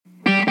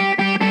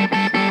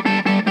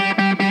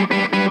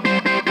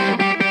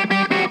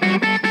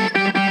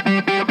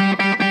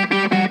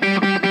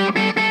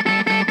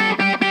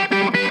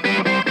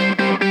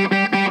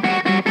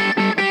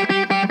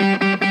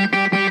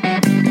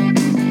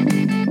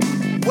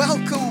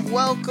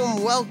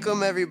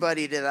Welcome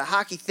everybody to the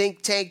Hockey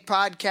Think Tank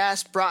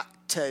podcast, brought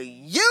to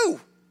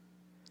you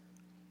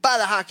by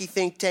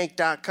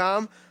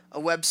thehockeythinktank.com, a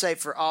website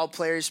for all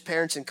players,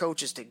 parents, and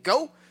coaches to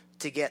go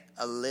to get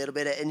a little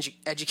bit of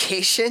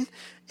education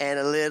and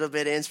a little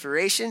bit of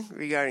inspiration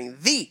regarding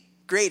the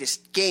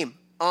greatest game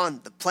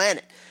on the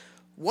planet.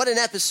 What an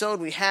episode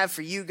we have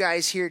for you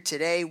guys here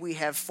today. We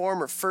have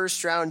former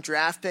first-round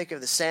draft pick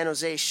of the San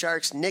Jose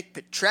Sharks, Nick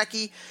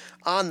Petrecki,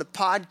 on the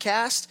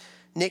podcast.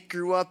 Nick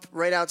grew up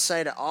right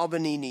outside of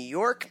Albany, New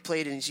York,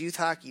 played in his youth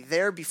hockey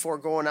there before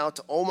going out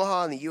to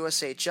Omaha in the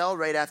USHL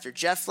right after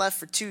Jeff left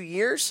for 2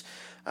 years.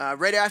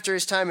 Right after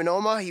his time in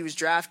Omaha, he was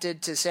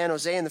drafted to San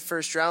Jose in the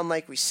first round,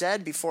 like we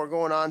said, before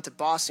going on to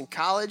Boston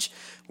College,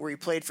 where he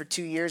played for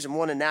 2 years and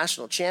won a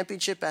national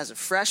championship as a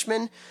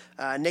freshman.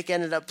 Nick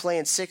ended up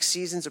playing 6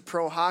 seasons of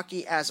pro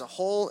hockey as a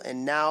whole,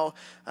 and now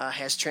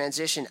has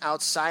transitioned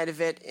outside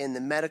of it in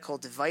the medical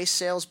device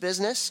sales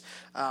business.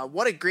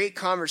 What a great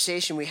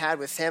conversation we had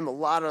with him. A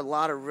lot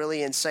of really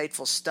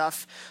insightful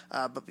stuff.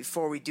 But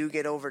before we do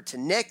get over to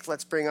Nick,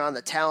 let's bring on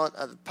the talent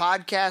of the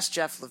podcast,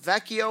 Jeff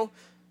Lavecchio.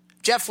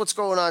 Jeff, what's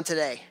going on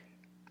today?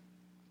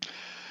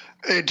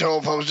 Hey,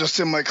 Tove, I was just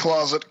in my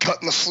closet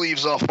cutting the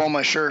sleeves off all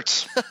my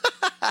shirts.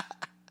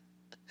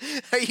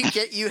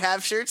 You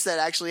have shirts that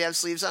actually have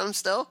sleeves on them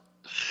still?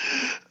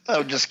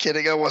 I'm just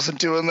kidding. I wasn't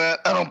doing that.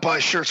 I don't buy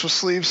shirts with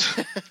sleeves.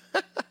 Woo!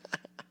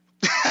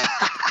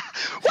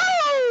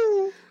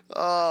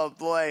 Oh,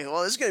 boy.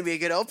 Well, this is going to be a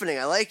good opening.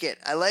 I like it.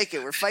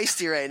 We're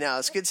feisty right now.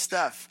 It's good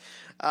stuff.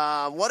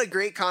 What a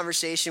great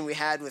conversation we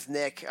had with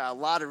Nick. A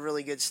lot of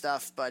really good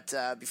stuff. But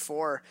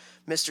before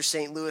Mr.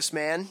 St. Louis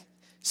man,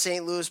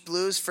 St. Louis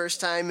Blues, first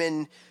time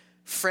in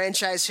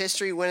franchise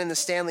history winning the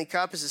Stanley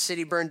Cup. Is the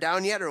city burned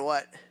down yet or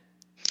what?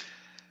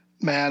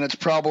 Man, it's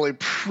probably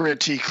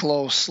pretty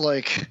close.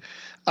 Like,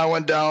 I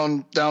went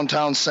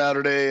downtown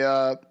Saturday.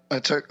 I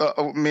took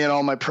me and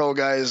all my pro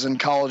guys and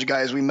college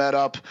guys. We met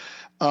up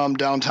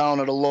downtown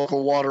at a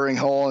local watering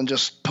hole and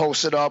just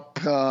posted up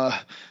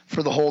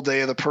for the whole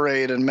day of the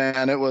parade. And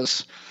man, it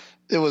was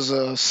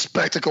a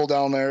spectacle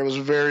down there. It was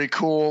very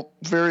cool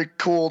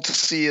to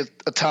see a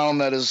town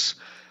that has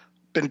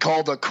been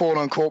called a quote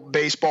unquote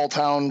baseball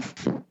town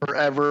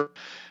forever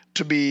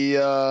to be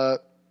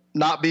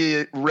not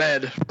be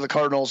red for the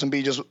Cardinals and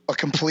be just a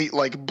complete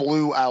like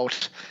blue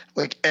out.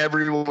 Like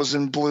everyone was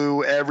in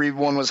blue,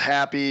 everyone was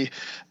happy. It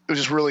was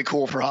just really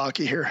cool for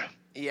hockey here.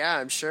 Yeah,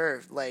 I'm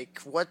sure.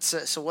 Like, what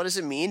does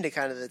it mean to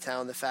kind of the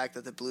town, the fact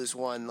that the Blues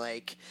won?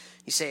 Like,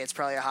 you say it's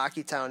probably a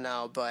hockey town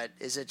now, but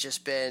is it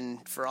just been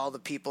for all the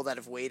people that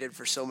have waited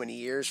for so many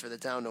years for the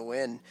town to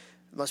win?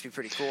 It must be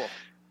pretty cool.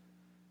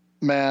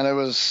 Man, it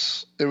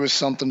was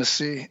something to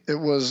see. It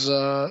was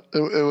a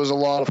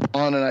lot of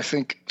fun, and I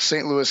think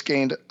St. Louis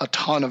gained a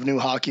ton of new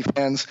hockey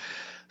fans.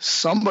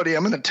 I'm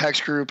in a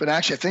text group, and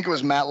actually I think it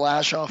was Matt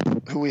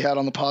Lashoff who we had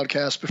on the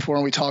podcast before,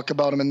 and we talked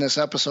about him in this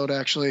episode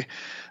actually.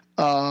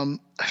 I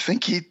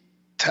think he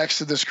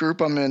texted this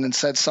group I'm in and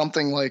said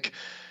something like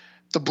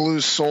the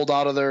Blues sold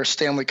out of their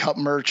Stanley Cup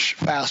merch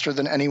faster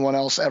than anyone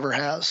else ever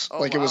has. Oh,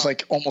 like, wow. It was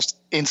like almost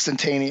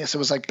instantaneous. It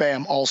was like,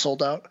 bam, all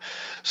sold out.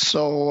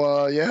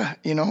 So, yeah,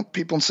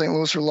 people in St.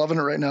 Louis are loving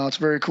it right now. It's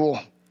very cool.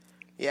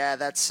 Yeah,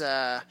 that's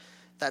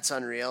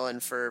unreal.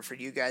 And for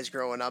you guys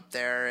growing up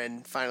there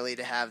and finally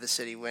to have the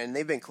city win,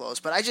 they've been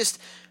close. But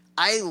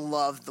I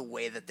love the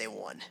way that they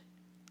won.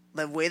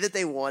 The way that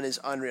they won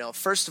is unreal.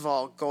 First of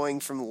all, going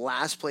from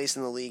last place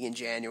in the league in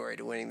January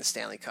to winning the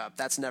Stanley Cup,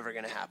 that's never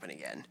going to happen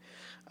again.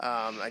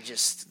 Their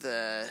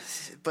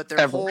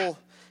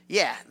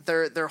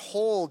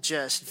whole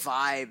just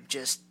vibe,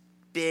 just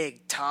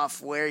big, tough,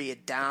 wear you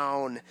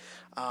down,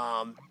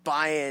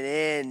 buying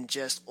in,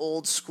 just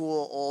old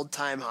school, old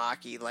time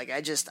hockey. Like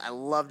I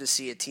love to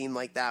see a team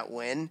like that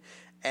win.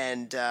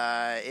 And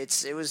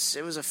it was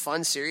a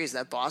fun series.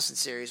 That Boston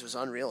series was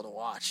unreal to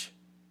watch.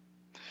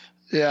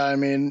 Yeah, I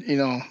mean,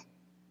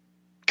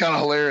 kind of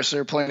hilarious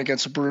they're playing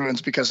against the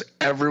Bruins because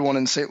everyone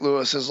in St.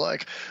 Louis is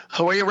like,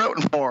 who are you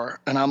rooting for?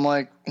 And I'm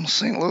like,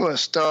 St.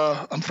 Louis,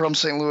 duh. I'm from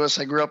St. Louis.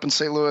 I grew up in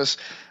St. Louis.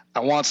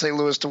 I want St.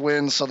 Louis to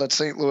win so that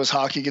St. Louis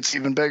hockey gets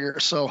even bigger.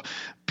 So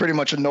pretty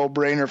much a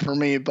no-brainer for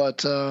me.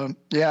 But,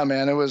 yeah,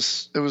 man, it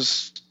was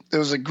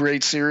a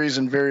great series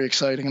and very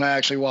exciting. And I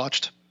actually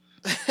watched.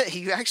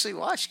 You actually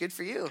watched? Good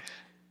for you.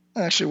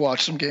 I actually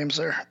watched some games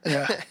there.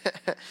 Yeah.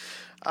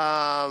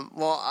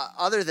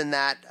 Other than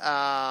that,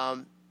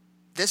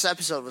 this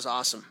episode was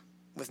awesome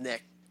with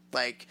Nick.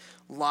 Like,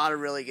 a lot of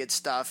really good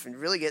stuff and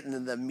really getting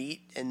into the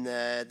meat and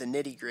the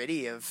nitty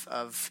gritty of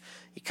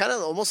kind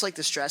of almost like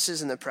the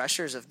stresses and the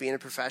pressures of being a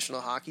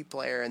professional hockey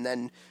player and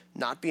then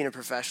not being a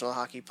professional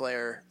hockey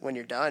player when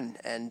you're done.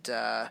 And,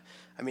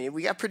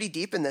 we got pretty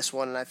deep in this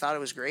one and I thought it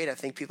was great. I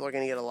think people are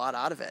going to get a lot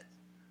out of it.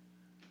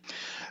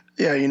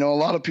 Yeah, a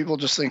lot of people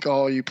just think,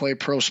 oh, you play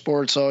pro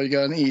sports, oh, you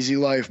got an easy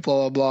life,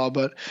 blah, blah,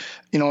 blah. But,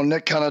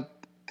 Nick kind of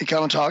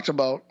talked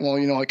about,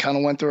 I kind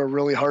of went through a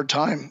really hard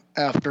time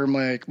after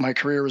my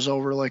career was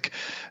over. Like,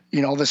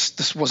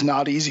 this was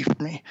not easy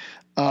for me.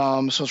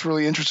 So it's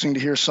really interesting to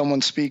hear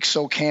someone speak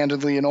so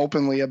candidly and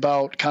openly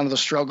about kind of the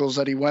struggles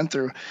that he went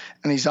through.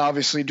 And he's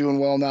obviously doing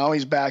well now.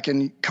 He's back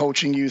in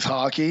coaching youth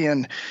hockey,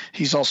 and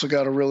he's also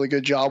got a really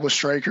good job with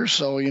strikers.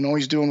 So,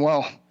 he's doing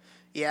well.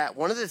 Yeah,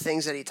 one of the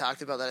things that he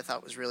talked about that I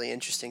thought was really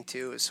interesting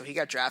too is so he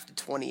got drafted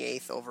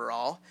 28th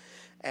overall,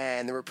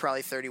 and there were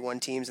probably 31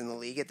 teams in the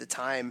league at the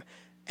time.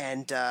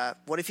 And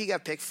what if he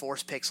got picked 4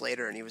 picks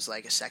later and he was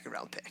like a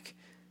second-round pick?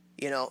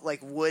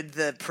 Would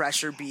the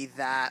pressure be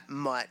that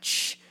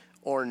much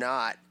or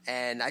not?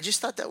 And I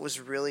just thought that was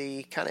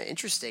really kind of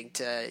interesting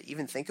to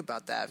even think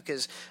about that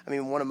because,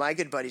 one of my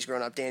good buddies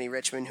growing up, Danny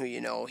Richmond, who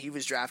he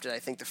was drafted, I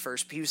think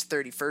he was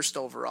 31st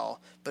overall,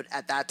 but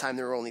at that time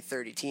there were only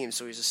 30 teams,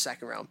 so he was a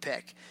second-round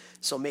pick.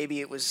 So maybe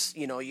it was,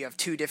 you have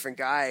 2 different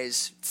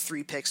guys,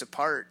 3 picks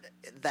apart,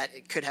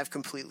 that could have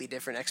completely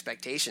different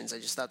expectations. I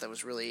just thought that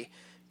was really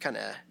kind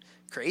of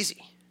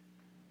crazy.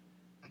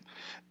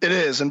 It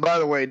is. And by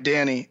the way,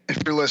 Danny,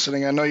 if you're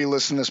listening, I know you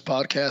listen to this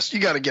podcast. You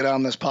got to get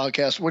on this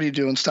podcast. What are you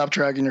doing? Stop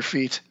dragging your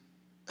feet.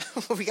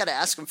 Well, we got to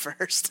ask him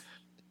first.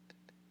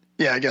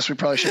 Yeah, I guess we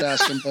probably should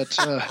ask him, but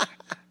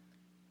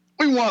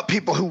we want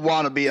people who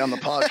want to be on the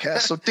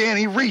podcast. So,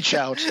 Danny, reach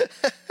out.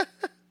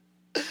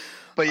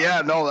 But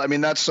yeah, no,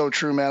 that's so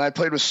true, man. I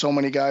played with so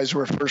many guys who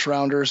were first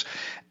rounders,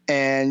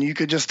 and you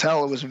could just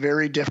tell it was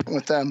very different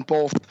with them,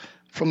 both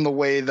from the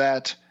way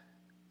that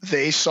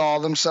they saw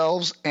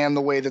themselves and the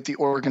way that the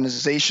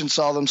organization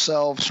saw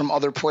themselves, from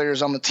other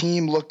players on the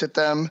team looked at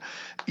them.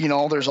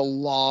 There's a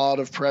lot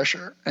of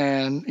pressure,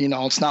 and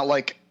it's not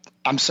like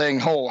I'm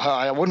saying,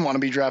 I wouldn't want to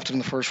be drafted in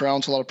the first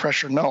round. It's a lot of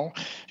pressure. No,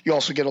 you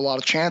also get a lot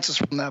of chances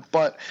from that.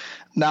 But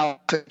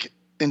now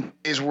in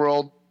today's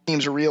world,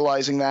 teams are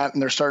realizing that,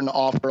 and they're starting to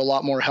offer a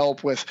lot more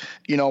help with,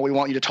 we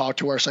want you to talk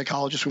to our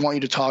psychologist. We want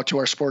you to talk to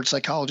our sports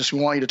psychologist. We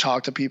want you to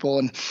talk to people,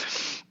 and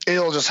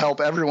it'll just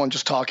help everyone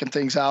just talking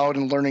things out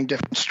and learning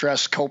different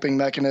stress coping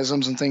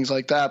mechanisms and things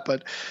like that.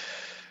 But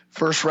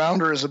first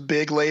rounder is a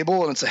big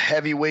label, and it's a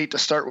heavy weight to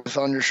start with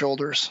on your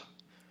shoulders.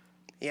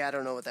 Yeah, I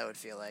don't know what that would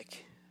feel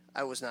like.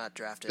 I was not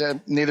drafted. Yeah,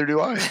 neither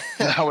do I.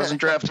 I wasn't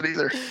drafted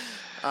either.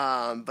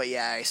 But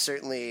yeah, it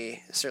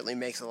certainly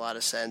makes a lot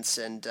of sense.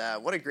 And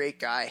what a great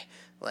guy.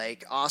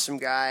 Awesome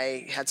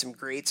guy, had some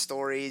great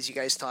stories. You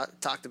guys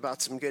talked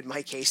about some good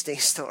Mike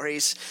Hastings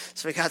stories,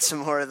 so we got some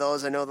more of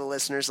those. I know the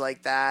listeners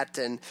like that,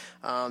 and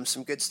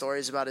some good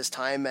stories about his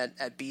time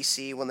at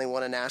BC when they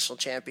won a national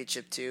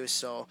championship too.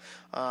 So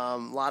a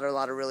lot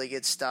of really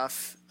good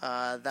stuff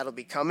that'll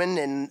be coming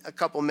in a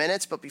couple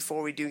minutes. But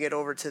before we do get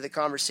over to the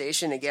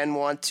conversation, again,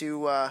 want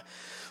to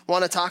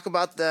talk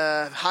about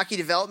the Hockey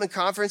Development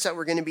Conference that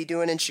we're going to be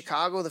doing in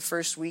Chicago the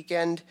first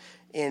weekend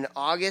in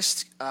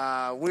August.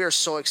 We are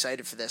so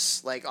excited for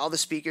this. All the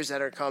speakers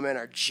that are coming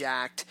are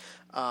jacked.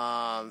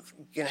 Going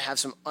to have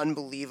some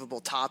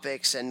unbelievable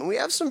topics, and we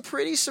have some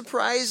pretty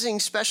surprising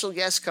special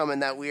guests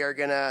coming that we are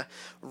going to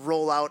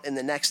roll out in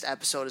the next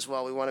episode as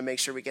well. We want to make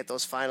sure we get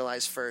those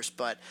finalized first,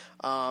 but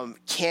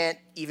can't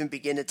even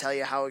begin to tell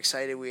you how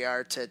excited we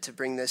are to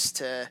bring this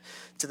to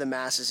the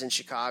masses in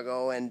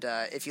Chicago. And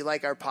if you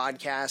like our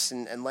podcast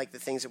and like the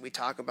things that we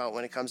talk about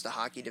when it comes to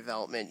hockey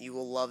development, you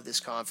will love this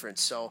conference.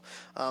 So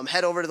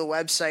head over to the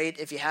website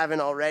if you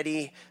haven't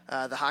already,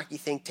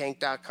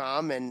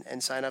 thehockeythinktank.com,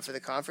 and sign up for the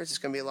conference.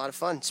 It's going to be a lot of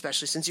fun,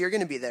 especially since you're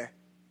going to be there.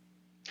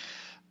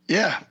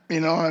 Yeah,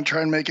 I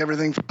try and make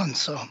everything fun,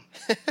 so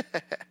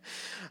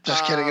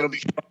just kidding. It'll be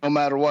fun no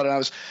matter what. And I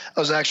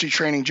was actually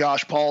training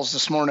Josh Pauls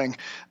this morning,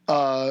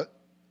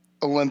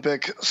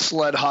 Olympic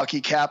sled hockey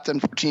captain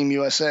for Team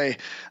USA,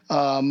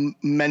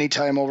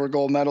 many-time over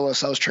gold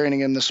medalist. I was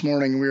training him this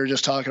morning, and we were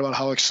just talking about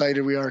how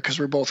excited we are because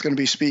we're both going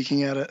to be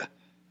speaking at it.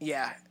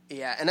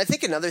 Yeah, and I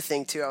think another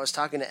thing, too, I was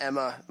talking to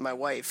Emma, my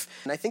wife,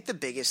 and I think the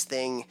biggest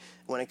thing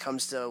when it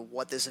comes to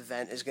what this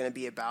event is going to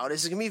be about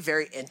is it's going to be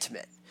very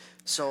intimate.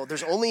 So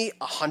there's only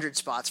 100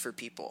 spots for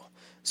people.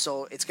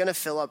 So it's going to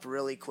fill up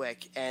really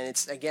quick. And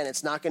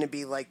it's not going to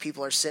be like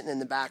people are sitting in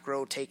the back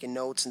row taking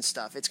notes and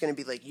stuff. It's going to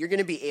be like you're going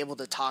to be able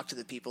to talk to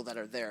the people that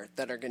are there,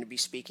 that are going to be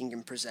speaking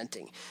and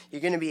presenting.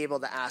 You're going to be able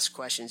to ask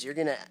questions. You're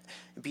going to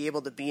be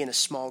able to be in a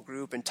small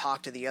group and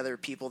talk to the other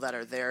people that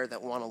are there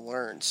that want to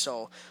learn.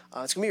 So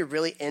it's going to be a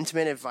really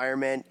intimate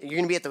environment. You're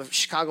going to be at the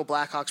Chicago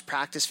Blackhawks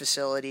practice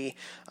facility.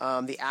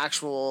 The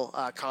actual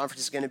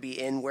conference is going to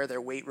be in where their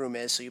weight room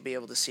is, so you'll be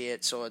able to see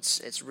it. So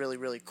it's really,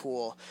 really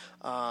cool.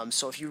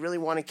 So if you really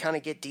want to kind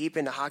of get deep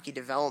into hockey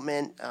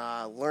development,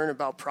 learn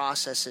about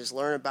processes,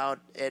 learn about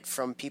it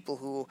from people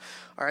who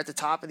are at the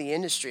top of the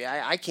industry.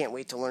 I can't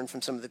wait to learn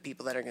from some of the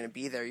people that are going to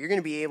be there. You're going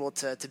to be able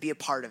to be a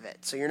part of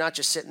it. So you're not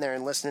just sitting there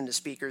and listening to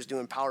speakers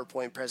doing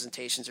PowerPoint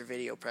presentations or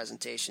video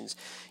presentations.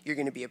 You're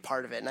going to be a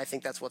part of it. And I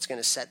think that's what's going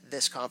to set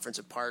this conference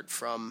apart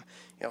from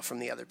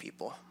the other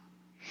people.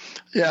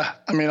 Yeah,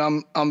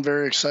 I'm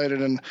very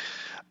excited, and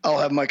I'll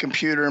have my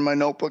computer and my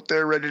notebook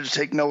there ready to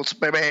take notes,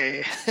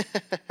 baby.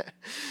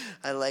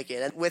 I like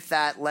it. And with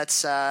that,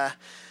 let's hand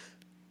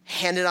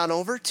it on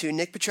over to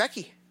Nick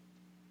Petrecki.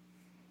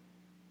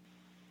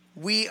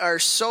 We are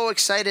so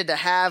excited to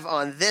have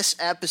on this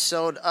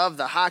episode of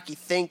the Hockey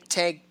Think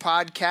Tank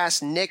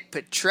podcast, Nick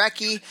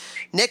Petrecki.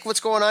 Nick, what's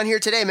going on here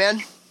today,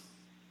 man?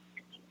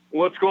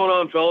 What's going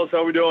on, fellas?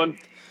 How we doing?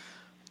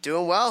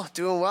 Doing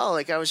well.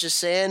 Like I was just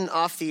saying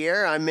off the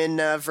air, I'm in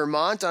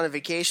Vermont on a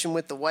vacation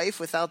with the wife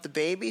without the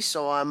baby,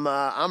 so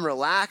I'm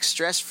relaxed,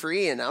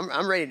 stress-free, and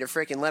I'm ready to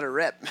freaking let her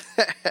rip.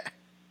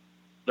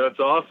 That's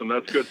awesome.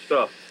 That's good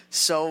stuff.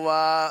 So,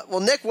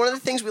 well, Nick, one of the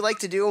things we like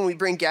to do when we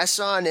bring guests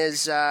on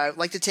is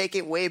like to take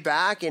it way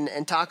back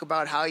and talk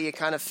about how you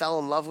kind of fell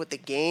in love with the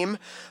game.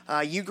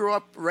 You grew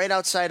up right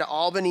outside of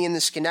Albany in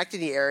the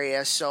Schenectady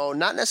area, so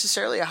not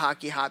necessarily a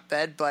hockey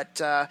hotbed, but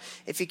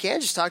if you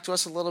can, just talk to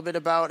us a little bit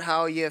about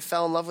how you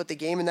fell in love with the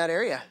game in that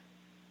area.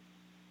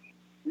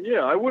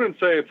 Yeah, I wouldn't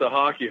say it's a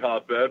hockey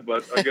hotbed,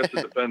 but I guess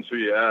it depends who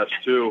you ask,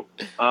 too.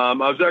 I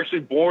was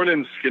actually born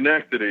in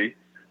Schenectady,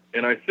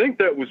 and I think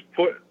that was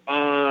put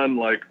on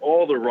like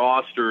all the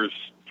rosters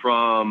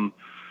from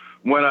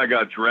when I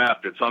got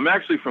drafted. So I'm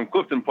actually from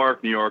Clifton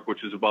Park, New York,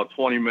 which is about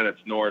 20 minutes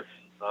north.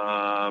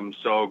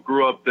 So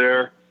grew up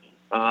there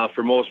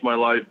for most of my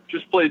life.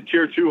 Just played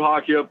Tier 2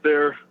 hockey up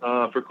there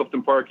for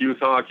Clifton Park youth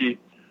hockey.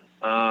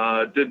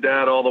 Did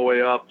that all the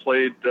way up.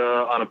 Played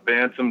on a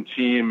bantam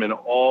team in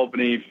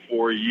Albany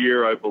for a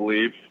year, I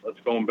believe. That's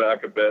going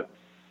back a bit.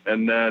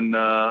 And then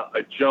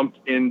I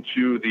jumped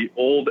into the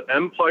old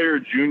Empire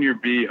Junior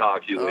B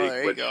Hockey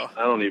League, which I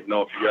don't even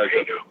know if you guys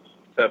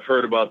have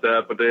heard about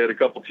that, but they had a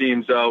couple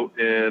teams out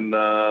in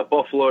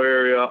Buffalo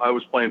area. I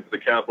was playing for the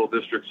Capital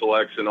District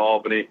Selects in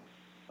Albany.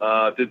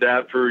 Did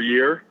that for a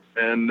year,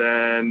 and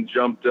then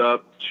jumped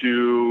up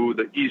to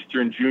the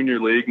Eastern Junior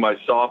League my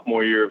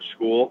sophomore year of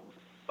school,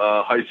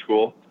 high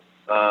school,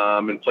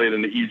 and played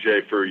in the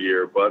EJ for a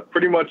year. But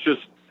pretty much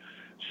just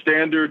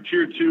standard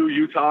Tier 2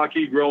 youth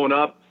hockey growing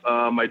up.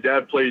 My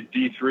dad played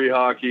D3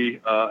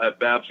 hockey at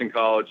Babson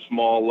College,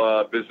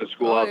 small business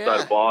school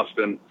outside of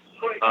Boston.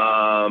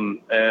 And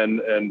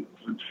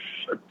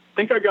I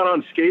think I got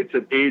on skates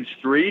at age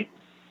 3.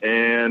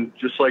 And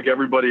just like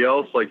everybody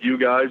else, like you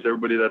guys,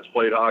 everybody that's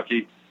played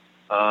hockey,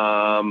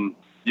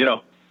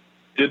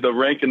 did the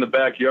rink in the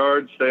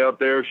backyard, stay out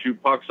there,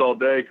 shoot pucks all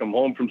day, come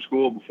home from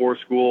school, before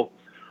school,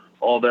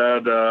 all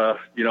that,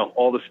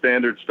 all the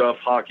standard stuff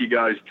hockey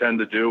guys tend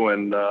to do.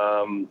 And,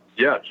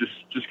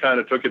 just kind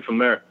of took it from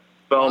there.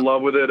 Fell in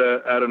love with it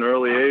at an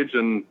early age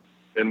and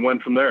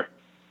went from there.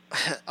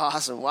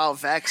 Awesome. Wow,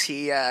 Vex,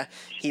 he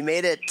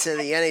made it to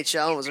the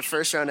NHL and was a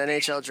first-round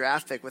NHL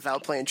draft pick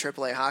without playing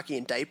AAA hockey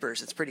in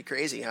diapers. It's pretty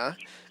crazy, huh?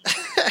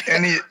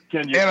 Can you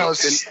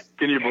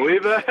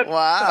believe that?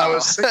 Wow. I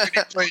was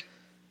thinking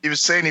he was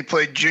saying he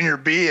played Junior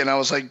B, and I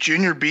was like,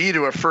 Junior B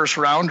to a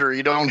first-rounder?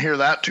 You don't hear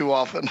that too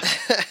often.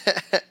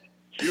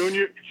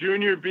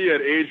 Junior B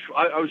at age.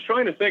 I was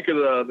trying to think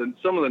of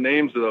some of the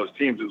names of those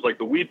teams. It was like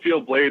the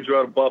Wheatfield Blades were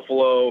out of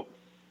Buffalo.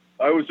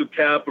 I was with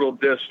Capital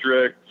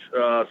District,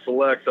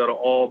 Selects out of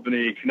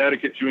Albany,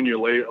 Connecticut Junior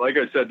League. Like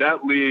I said,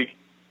 that league,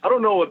 I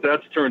don't know what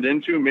that's turned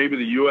into. Maybe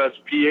the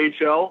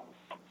USPHL.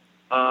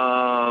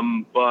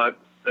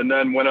 And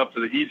then went up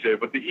to the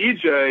EJ. But the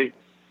EJ,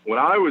 when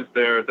I was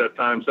there at that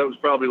time, so that was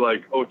probably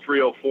like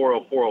 03,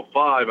 04, 04,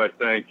 05, I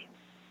think.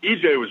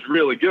 EJ was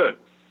really good.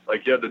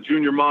 Like you had the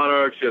Junior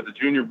Monarchs, you had the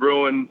Junior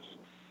Bruins,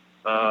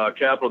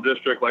 Capital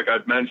District, like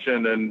I've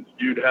mentioned, and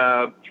you'd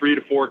have 3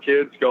 to 4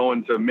 kids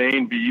going to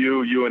Maine,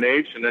 BU,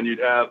 UNH, and then you'd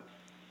have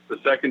the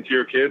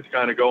second-tier kids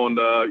kind of going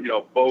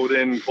to,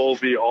 Bowdoin,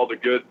 Colby, all the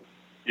good,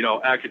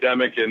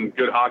 academic and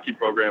good hockey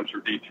programs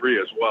for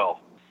D3 as well.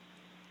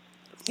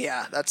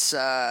 Yeah,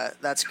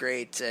 that's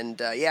great.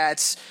 And,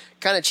 it's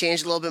kind of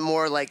changed a little bit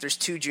more. Like there's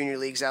 2 junior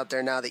leagues out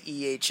there now, the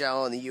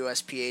EHL and the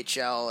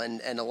USPHL,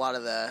 and a lot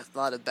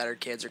of better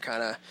kids are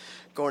kind of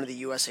going to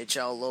the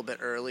USHL a little bit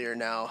earlier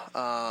now.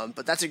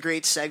 But that's a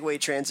great segue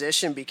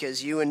transition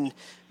because you and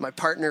my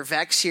partner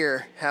Vex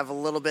here have a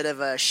little bit of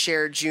a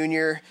shared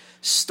junior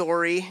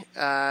story.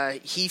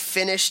 He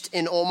finished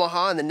in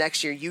Omaha, and the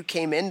next year you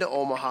came into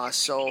Omaha.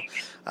 So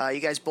you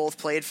guys both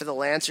played for the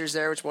Lancers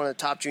there, which is one of the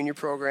top junior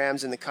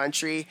programs in the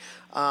country,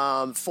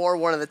 for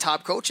one of the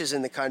top coaches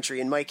in the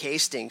country, in Mike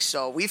Hastings.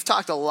 So we've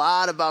talked a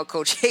lot about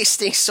Coach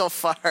Hastings so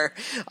far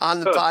on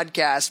the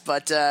podcast,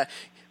 but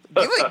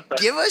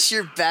give us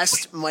your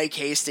best Mike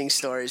Hastings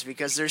stories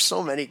because there's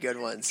so many good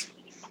ones.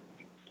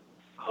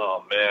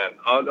 Oh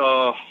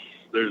man,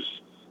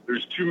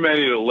 there's too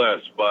many to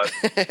list, but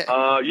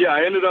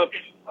I ended up.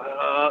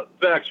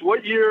 Vex,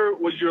 what year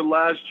was your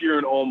last year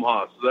in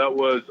Omaha? So that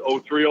was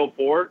 03,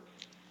 04?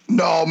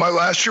 No, my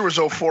last year was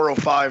 04,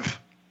 05.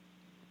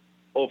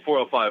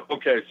 04, 05.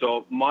 Okay,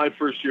 so my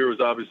first year was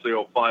obviously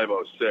 05,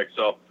 06.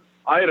 So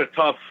I had a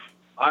tough.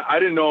 I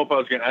didn't know if I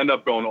was going to end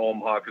up going to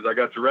Omaha because I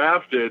got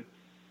drafted,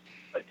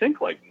 I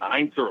think like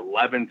 9th or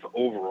 11th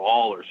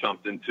overall or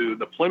something, to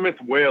the Plymouth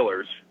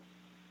Whalers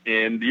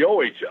in the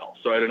OHL.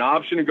 So I had an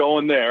option to go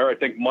in there. I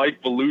think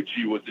Mike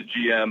Bellucci was the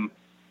GM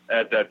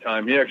at that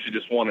time. He actually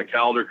just won a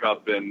Calder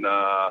Cup in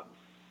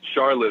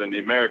Charlotte in the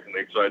American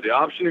League. So I had the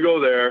option to go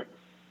there.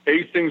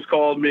 Hastings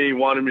called me,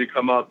 wanted me to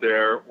come out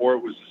there, or it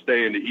was to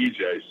stay in the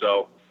EJ.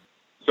 So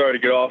sorry to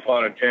get off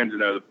on a tangent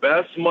there. The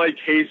best Mike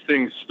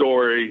Hastings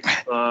story.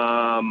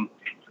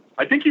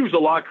 I think he was a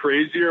lot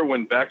crazier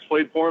when Bex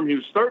played for him. He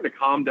was starting to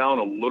calm down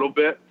a little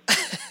bit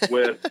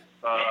with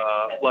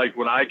like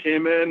when I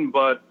came in,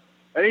 but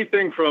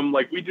anything from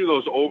like we do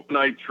those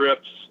overnight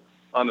trips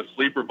on the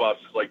sleeper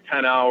buses, like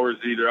 10 hours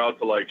either out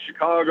to like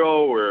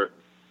Chicago or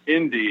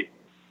Indy.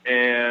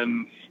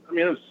 And I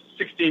mean, I was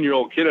a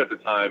 16-year-old kid at the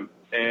time,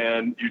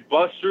 and you'd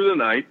bus through the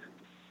night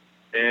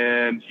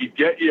and he'd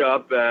get you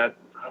up at,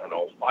 I don't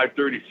know,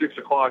 5:30, 6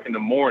 o'clock in the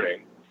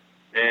morning.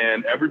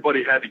 And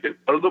everybody had to get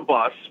out of the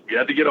bus. We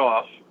had to get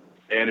off.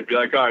 And it'd be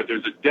like, all right,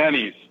 there's a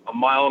Denny's a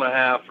mile and a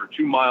half or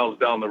 2 miles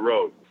down the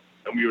road.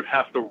 And we would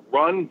have to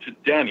run to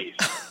Denny's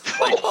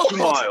like 2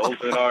 miles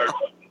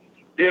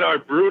in our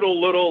brutal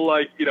little,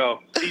 like, you know,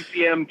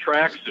 CCM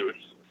tracksuits.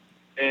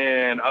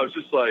 And I was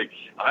just like,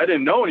 I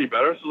didn't know any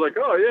better. So I was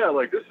like, oh, yeah,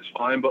 like, this is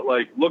fine. But,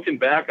 like, looking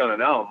back on it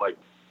now, I'm like,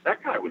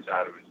 that guy was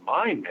out of his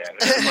mind, man.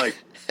 And I'm like,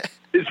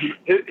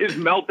 his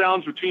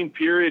meltdowns between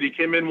period, he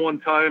came in one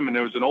time and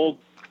there was an old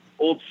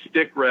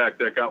stick rack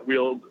that got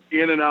wheeled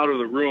in and out of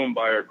the room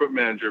by our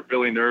equipment manager,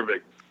 Billy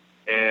Nervik.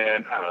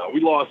 And I don't know, we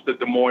lost at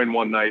Des Moines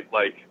one night,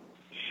 like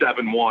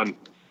 7-1.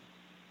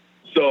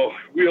 So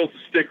wheels the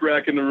stick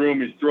rack in the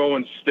room. He's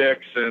throwing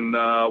sticks, and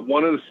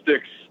one of the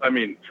sticks, I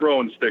mean,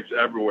 throwing sticks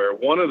everywhere.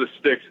 One of the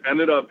sticks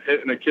ended up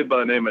hitting a kid by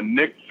the name of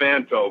Nick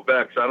Fanto,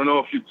 Bex. I don't know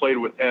if you played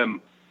with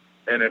him,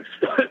 and it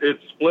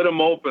split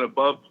him open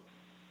above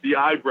the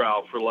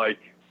eyebrow for like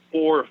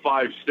 4 or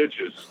 5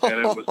 stitches, and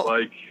it was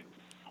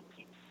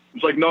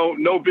like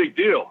no big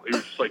deal. He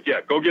was just like,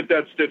 yeah, go get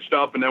that stitched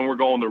up, and then we're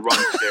going to run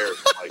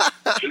stairs.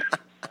 Like,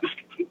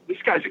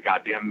 this guy's a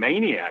goddamn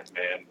maniac,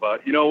 man.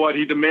 But you know what?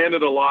 He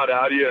demanded a lot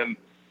out of you, and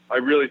I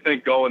really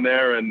think going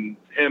there and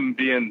him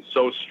being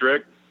so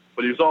strict,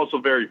 but he was also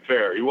very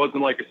fair. He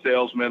wasn't like a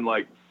salesman,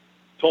 like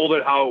told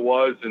it how it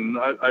was, and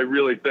I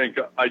really think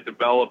I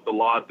developed a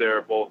lot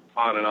there, both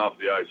on and off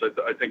the ice.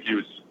 I think he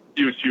was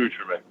huge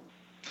for me.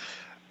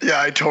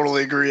 Yeah, I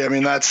totally agree. I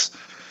mean, that's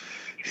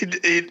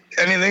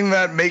anything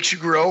that makes you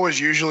grow is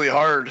usually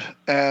hard.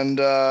 And,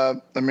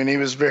 I mean, he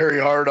was very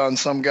hard on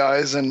some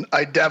guys. And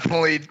I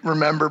definitely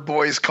remember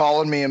boys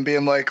calling me and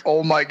being like,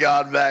 oh, my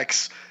God,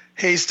 Vex,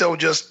 Hasto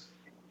just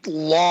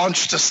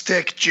launched a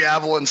stick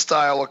javelin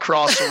style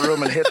across the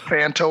room and hit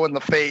Fanto in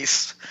the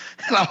face.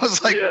 And I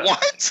was like, yeah.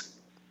 What?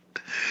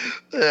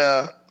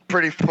 Yeah,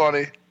 pretty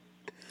funny.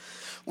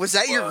 Was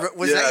that your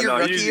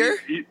rookie year?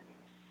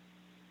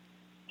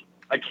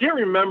 I can't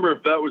remember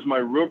if that was my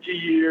rookie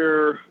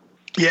year.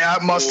 Yeah,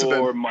 it must have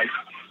been.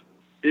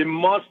 It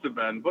must have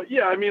been. But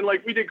yeah, I mean,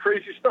 like, we did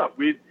crazy stuff.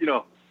 We'd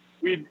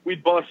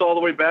bus all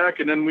the way back,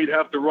 and then we'd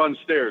have to run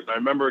stairs. And I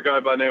remember a guy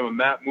by the name of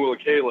Matt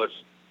Mulakalis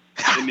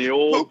in the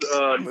old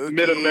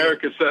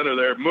Mid-America Center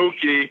there,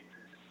 Mookie.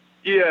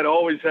 He had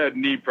always had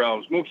knee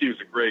problems. Mookie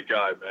was a great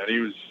guy, man. He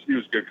was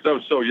good because I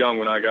was so young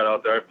when I got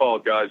out there. I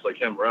followed guys like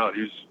him around.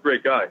 He was a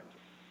great guy.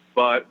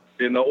 But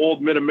in the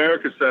old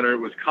Mid-America Center, it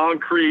was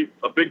concrete,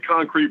 a big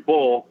concrete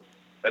bowl,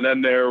 and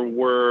then there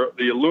were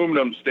the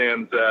aluminum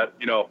stands that,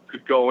 you know,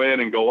 could go in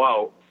and go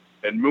out.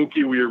 And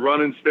Mookie, we were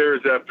running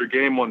stairs after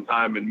game one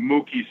time, and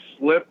Mookie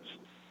slipped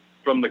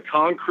from the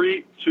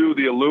concrete to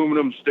the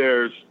aluminum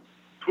stairs,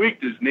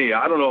 tweaked his knee.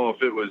 I don't know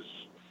if it was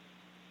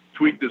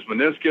tweaked his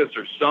meniscus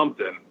or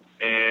something.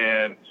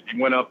 And he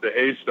went up to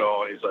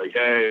Hasto, and he's like,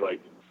 hey,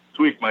 like,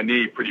 tweaked my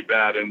knee pretty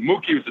bad. And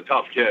Mookie was a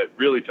tough kid,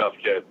 really tough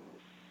kid.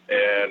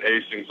 And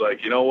Hastings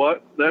like, you know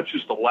what? That's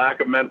just a lack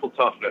of mental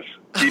toughness.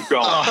 Keep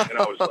going. And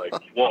I was like,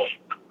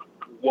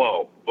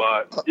 whoa.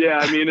 But yeah,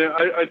 I mean,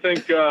 I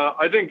think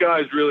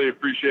guys really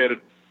appreciated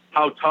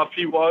how tough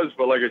he was.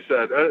 But like I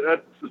said,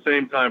 at the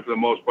same time, for the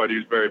most part, he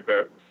was very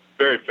fair.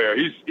 Very fair.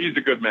 He's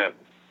a good man.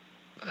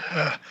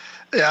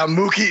 Yeah,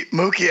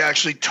 Mookie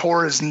actually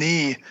tore his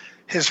knee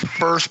his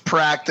first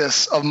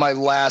practice of my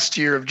last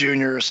year of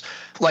juniors.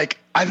 Like,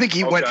 I think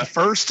he went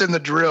first in the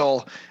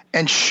drill,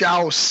 and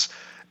Schaus.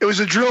 It was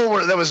a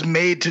drill that was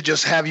made to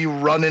just have you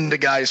run into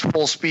guys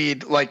full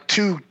speed, like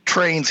 2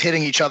 trains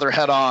hitting each other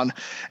head on.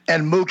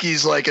 And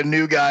Mookie's like a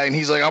new guy, and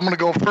he's like, I'm going to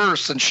go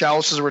first. And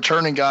Schaus is a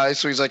returning guy,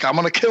 so he's like, I'm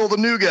going to kill the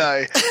new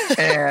guy.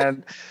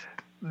 And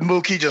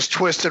Mookie just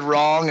twisted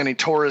wrong, and he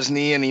tore his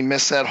knee, and he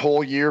missed that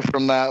whole year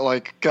from that.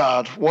 Like,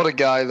 God, what a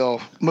guy, though.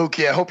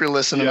 Mookie, I hope you're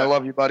listening. Yeah. I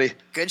love you, buddy.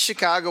 Good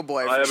Chicago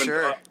boy, for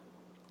sure.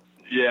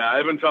 I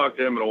haven't talked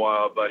to him in a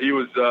while, but he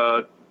was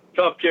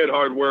tough kid,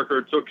 hard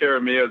worker, took care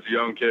of me as a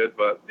young kid.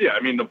 But, yeah,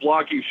 I mean, the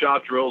blocking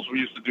shot drills we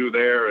used to do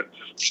there, and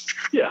just,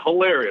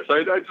 hilarious.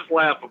 I just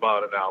laugh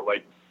about it now.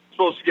 Like,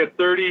 supposed to get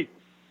 30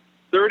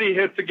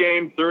 hits a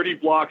game, 30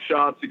 block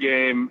shots a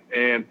game,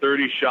 and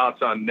 30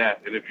 shots on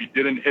net. And if you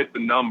didn't hit the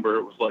number,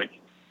 it was like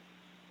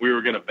we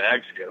were going to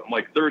bag skate. I'm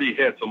like, 30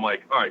 hits. I'm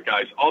like, all right,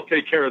 guys, I'll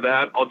take care of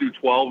that. I'll do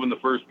 12 in the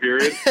first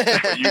period.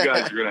 But you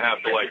guys are going to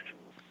have to, like,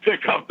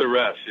 pick up the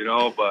rest, you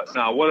know. But,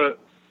 no, what a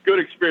good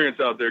experience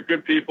out there.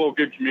 Good people,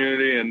 good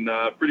community, and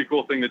pretty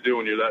cool thing to do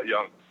when you're that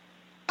young.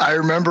 I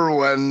remember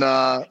when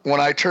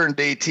I turned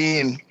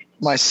 18,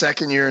 my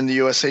second year in the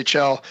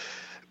USHL,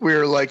 we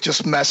were like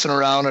just messing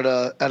around at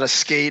a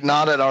skate,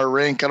 not at our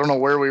rink. I don't know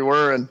where we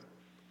were, and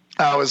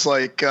I was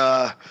like,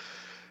 Stas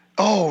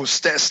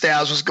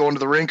was going to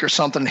the rink or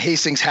something.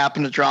 Hastings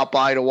happened to drop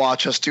by to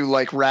watch us do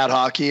like rat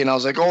hockey, and I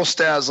was like, oh,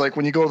 Stas, like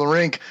when you go to the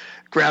rink,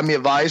 grab me a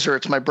visor.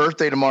 It's my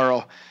birthday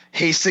tomorrow.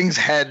 Hastings'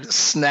 head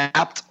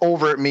snapped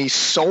over at me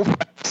so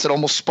fast it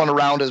almost spun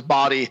around his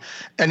body,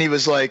 and he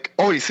was like,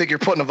 oh, you think you're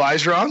putting a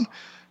visor on?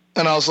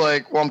 And I was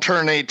like, well, I'm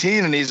turning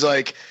 18, and he's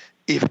like,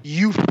 if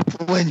you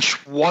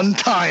flinch one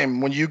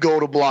time when you go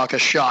to block a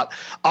shot,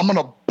 I'm going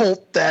to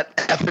bolt that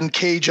effing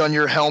cage on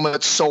your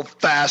helmet so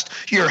fast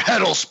your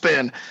head will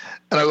spin.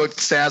 And I looked at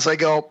Stas, I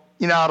go,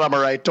 you know what, I'm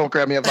all right. Don't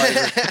grab me a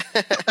visor.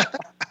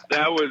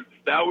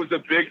 That was a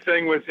big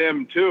thing with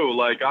him too.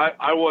 Like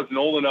I wasn't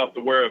old enough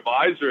to wear a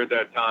visor at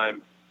that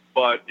time,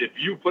 but if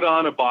you put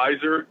on a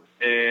visor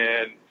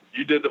and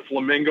you did the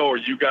flamingo or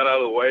you got out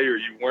of the way or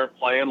you weren't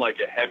playing like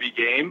a heavy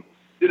game,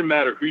 didn't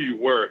matter who you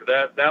were.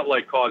 That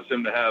like caused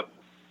him to have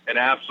an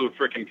absolute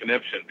freaking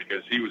conniption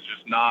because he was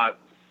just not.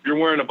 If you're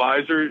wearing a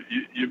visor,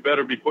 you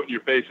better be putting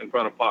your face in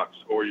front of pucks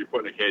or you're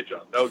putting a cage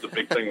on. That was a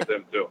big thing with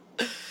him too.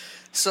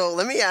 So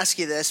let me ask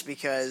you this,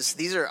 because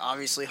these are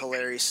obviously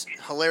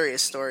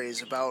hilarious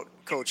stories about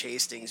Coach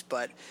Hastings,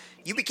 but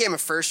you became a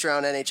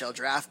first-round NHL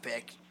draft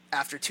pick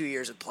after 2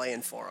 years of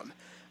playing for him,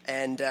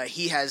 and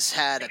he has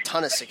had a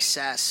ton of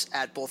success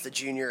at both the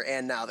junior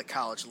and now the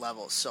college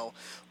levels. So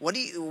what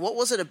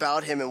was it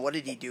about him, and what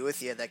did he do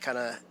with you that kind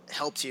of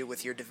helped you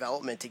with your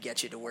development to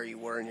get you to where you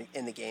were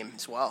in the game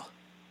as well?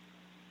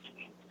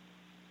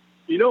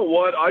 You know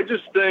what? I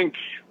just think,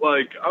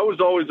 like, I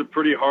was always a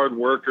pretty hard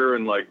worker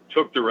and, like,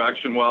 took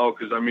direction well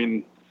because, I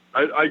mean,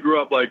 I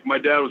grew up, like, my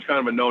dad was kind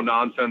of a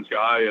no-nonsense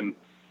guy, and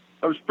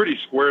I was pretty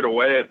squared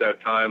away at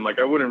that time. Like,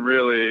 I wouldn't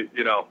really,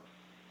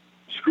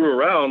 screw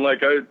around.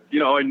 Like, I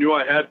knew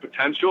I had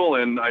potential,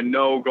 and I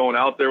know going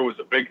out there was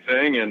a big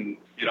thing, and,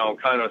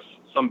 kind of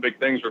some big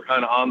things were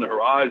kind of on the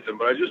horizon.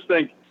 But I just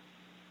think,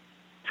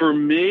 for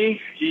me,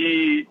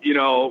 he,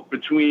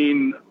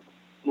 between,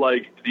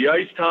 like, the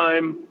ice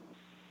time,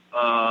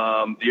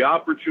 the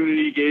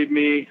opportunity he gave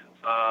me,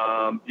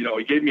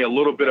 he gave me a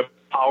little bit of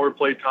power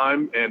play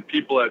time, and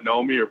people that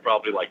know me are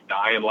probably like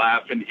dying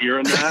laughing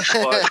hearing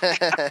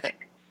that.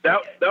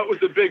 But that was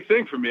a big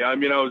thing for me. I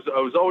mean, I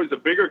was always a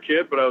bigger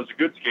kid, but I was a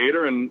good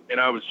skater and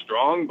I was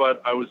strong,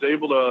 but I was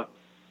able to,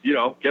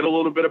 get a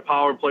little bit of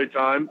power play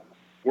time,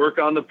 work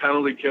on the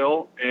penalty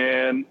kill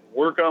and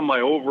work on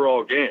my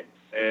overall game.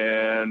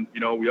 And,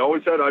 we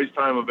always had ice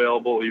time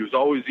available. He was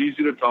always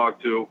easy to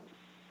talk to.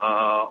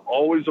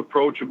 Always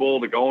approachable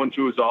to go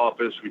into his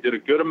office. We did a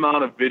good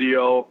amount of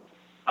video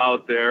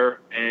out there.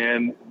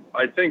 And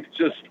I think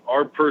just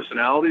our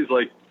personalities,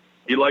 like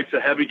he likes a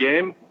heavy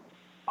game.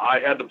 I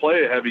had to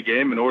play a heavy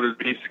game in order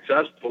to be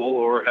successful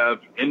or have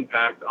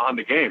impact on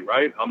the game,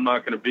 right? I'm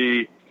not going to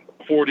be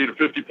a 40 to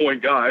 50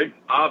 point guy,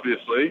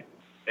 obviously.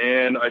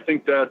 And I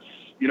think that's,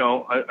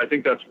 I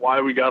think that's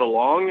why we got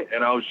along.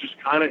 And I was just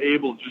kind of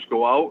able to just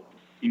go out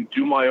and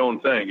do my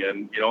own thing.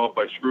 And, if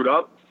I screwed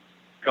up,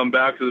 come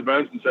back to the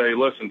bench and say,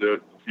 listen,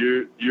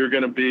 dude, you're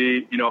going to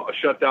be, a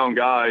shutdown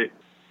guy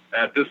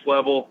at this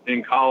level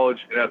in college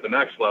and at the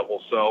next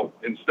level. So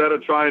instead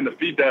of trying to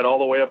feed that all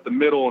the way up the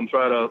middle and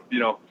try to,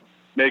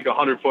 make a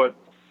 100-foot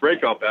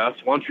breakout pass,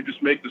 why don't you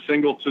just make the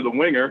single to the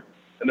winger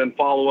and then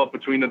follow up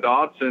between the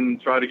dots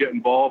and try to get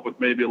involved with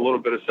maybe a little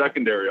bit of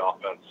secondary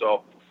offense.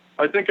 So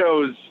I think I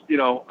was,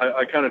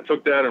 I kind of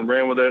took that and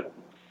ran with it,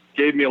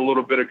 gave me a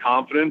little bit of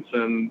confidence,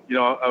 and,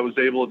 I was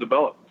able to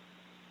develop.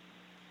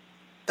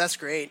 That's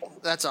great.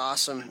 That's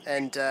awesome.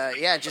 And,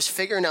 just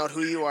figuring out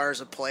who you are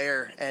as a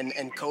player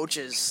and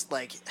coaches,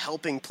 like,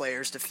 helping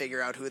players to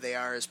figure out who they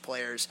are as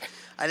players.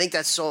 I think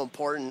that's so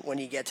important when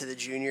you get to the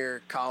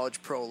junior,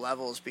 college, pro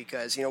levels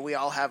because, we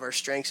all have our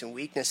strengths and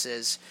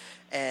weaknesses.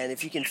 And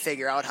if you can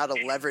figure out how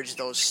to leverage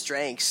those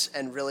strengths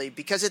and really,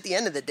 because at the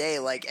end of the day,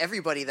 like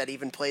everybody that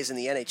even plays in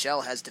the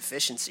NHL has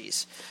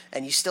deficiencies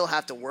and you still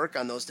have to work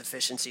on those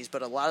deficiencies.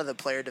 But a lot of the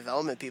player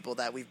development people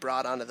that we've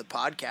brought onto the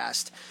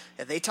podcast,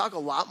 they talk a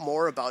lot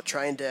more about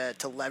trying to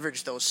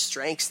leverage those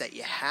strengths that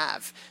you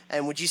have.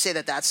 And would you say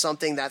that that's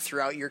something that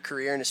throughout your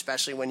career and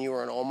especially when you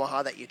were in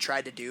Omaha that you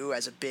tried to do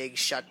as a big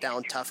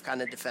shutdown, tough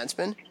kind of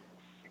defenseman?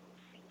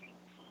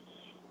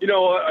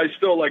 I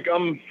still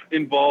I'm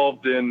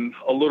involved in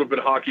a little bit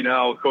of hockey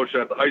now, coaching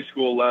at the high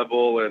school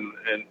level and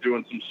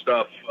doing some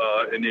stuff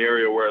in the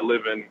area where I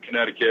live in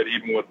Connecticut,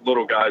 even with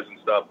little guys and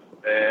stuff.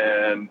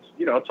 And,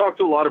 talk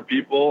to a lot of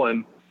people.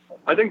 And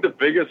I think the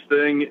biggest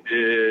thing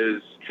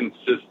is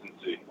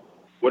consistency.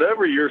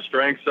 Whatever your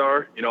strengths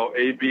are,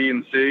 A, B,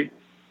 and C,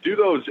 do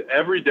those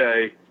every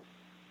day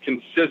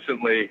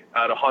consistently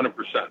at 100%.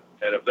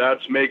 And if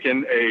that's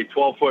making a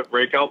 12-foot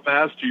breakout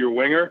pass to your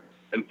winger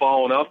and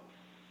following up,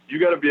 you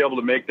got to be able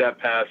to make that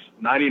pass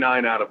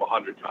 99 out of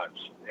 100 times.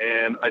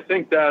 And I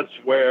think that's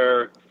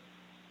where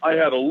I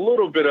had a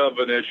little bit of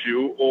an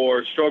issue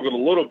or struggled a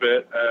little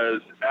bit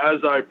as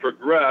I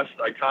progressed.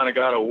 I kind of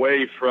got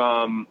away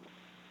from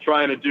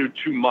trying to do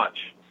too much.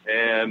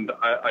 And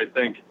I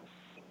think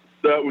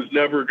that was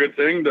never a good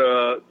thing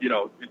to,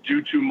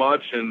 do too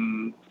much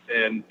and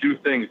do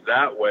things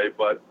that way.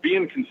 But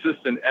being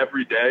consistent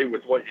every day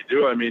with what you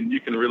do, I mean, you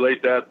can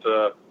relate that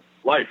to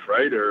life,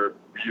 right? Or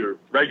your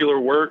regular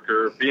work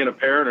or being a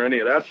parent or any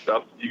of that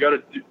stuff. You got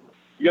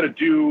to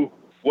do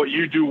what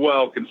you do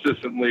well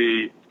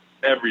consistently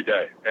every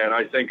day. And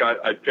I think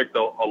I picked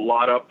a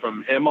lot up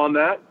from him on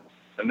that.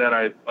 And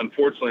then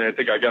unfortunately, I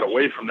think I got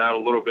away from that a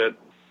little bit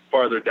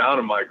farther down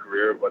in my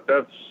career. But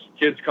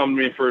kids come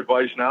to me for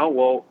advice now.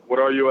 Well, what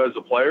are you as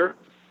a player?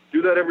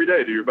 Do that every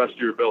day to your best of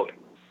your ability.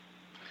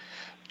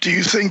 Do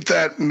you think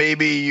that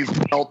maybe you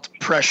felt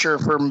pressure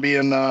from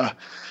being,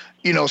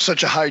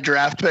 such a high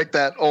draft pick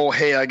that, oh,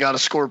 hey, I got to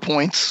score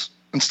points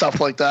and stuff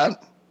like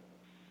that?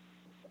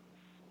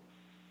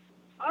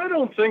 I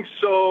don't think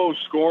so,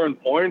 scoring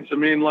points. I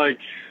mean,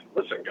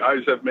 listen,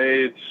 guys have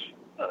made,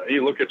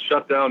 you look at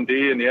shutdown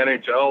D in the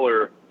NHL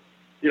or,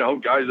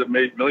 guys have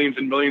made millions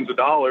and millions of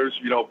dollars,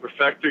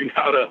 perfecting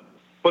how to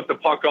put the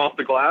puck off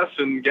the glass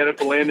and get it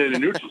to land in a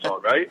neutral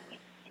zone, right?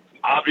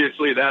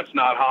 Obviously, that's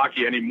not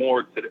hockey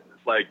anymore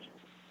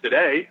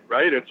today,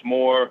 right? It's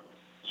more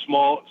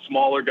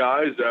smaller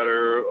guys that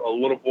are a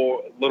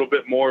little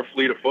bit more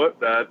fleet of foot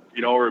that,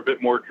 are a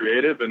bit more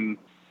creative and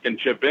can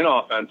chip in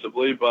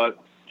offensively. But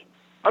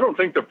I don't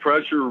think the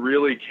pressure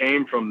really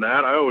came from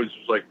that. I always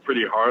was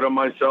pretty hard on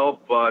myself,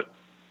 but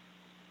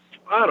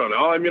I don't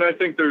know. I mean, I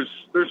think there's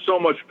so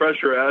much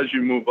pressure as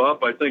you move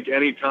up. I think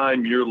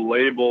anytime you're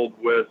labeled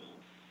with,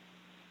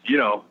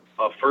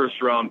 a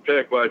first round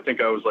pick, well, I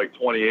think I was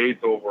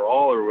 28th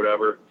overall or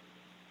whatever.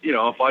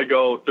 If I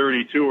go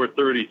 32 or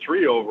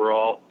 33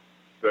 overall,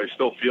 do I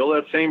still feel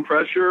that same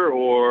pressure,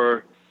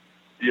 or,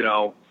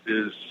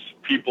 is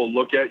people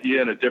look at you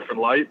in a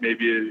different light?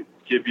 Maybe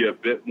give you a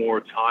bit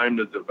more time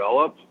to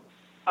develop.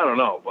 I don't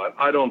know, but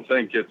I don't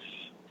think it's,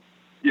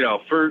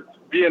 for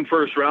being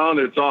first round,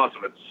 it's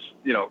awesome. It's,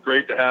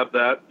 great to have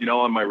that,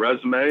 on my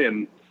resume,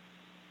 and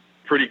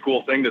pretty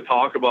cool thing to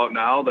talk about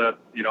now that,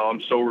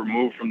 I'm so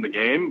removed from the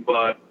game.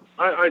 But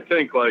I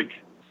think I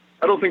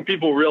don't think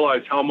people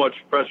realize how much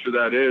pressure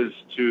that is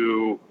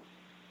to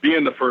be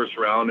in the first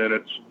round. And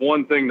it's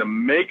one thing to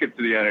make it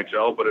to the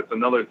NHL, but it's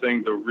another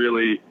thing to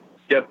really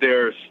get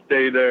there,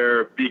 stay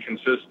there, be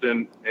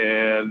consistent,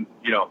 and,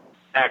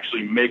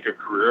 actually make a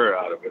career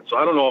out of it. So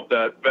I don't know if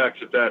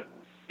that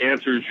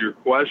answers your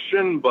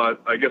question,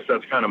 but I guess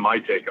that's kind of my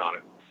take on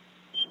it.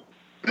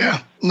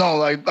 Yeah,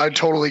 no, I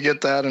totally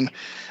get that. And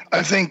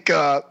I think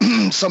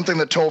something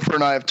that Topher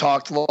and I have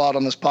talked a lot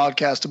on this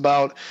podcast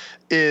about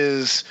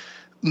is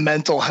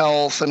mental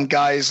health and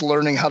guys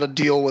learning how to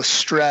deal with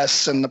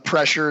stress and the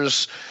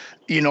pressures,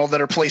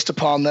 that are placed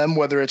upon them,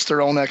 whether it's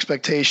their own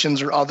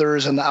expectations or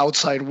others in the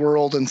outside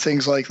world and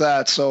things like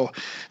that. So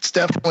it's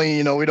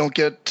definitely, we don't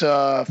get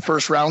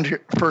first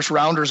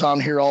rounders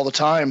on here all the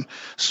time.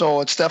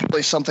 So it's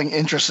definitely something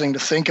interesting to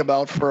think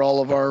about for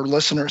all of our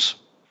listeners.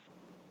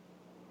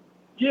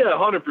 Yeah,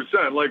 100%.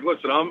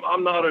 Listen,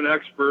 I'm not an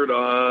expert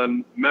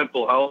on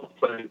mental health.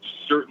 I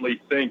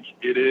certainly think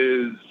it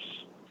is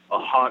a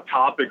hot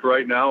topic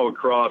right now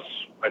across,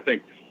 I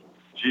think,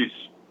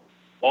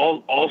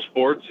 all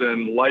sports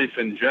and life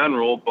in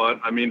general.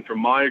 But I mean, from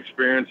my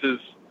experiences,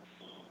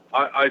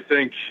 I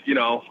think,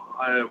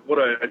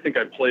 I think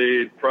I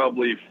played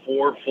probably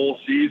 4 full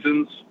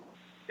seasons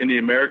in the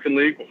American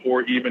League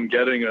before even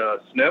getting a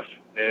sniff.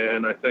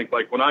 And I think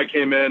when I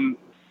came in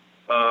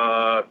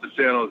to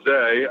San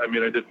Jose, I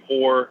mean, I did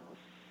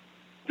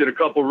a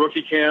couple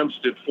rookie camps,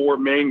 did 4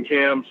 main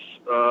camps.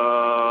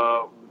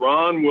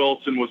 Ron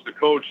Wilson was the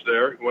coach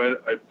there.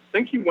 I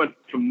think he went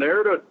from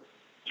there to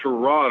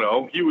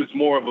Toronto. He was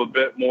more of a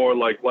bit more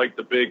like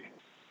the big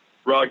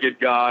rugged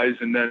guys,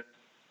 and then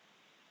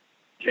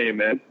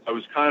came in. I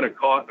was kind of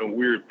caught in a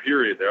weird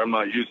period there. I'm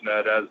not using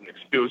that as an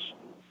excuse.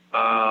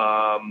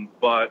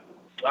 But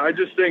I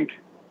just think,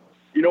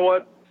 you know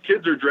what?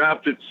 Kids are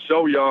drafted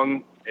so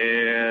young,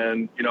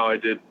 and, I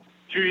did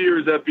 2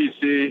 years at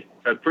BC,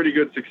 had pretty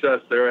good success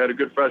there. I had a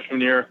good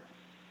freshman year.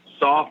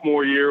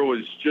 Sophomore year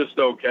was just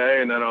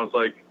okay. And then I was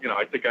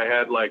I think I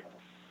had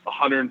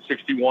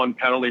 161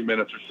 penalty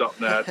minutes or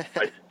something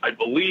that I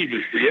believe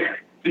is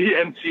the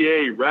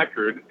NCAA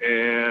record.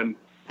 And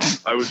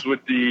I was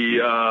with the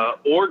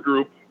org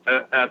group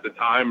at the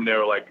time, and they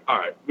were like, all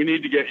right, we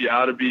need to get you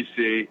out of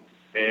BC,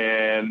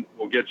 and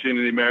we'll get you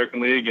into the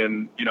American League.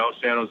 And,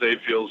 San Jose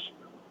feels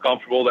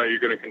comfortable that you're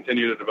going to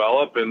continue to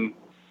develop and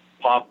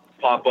pop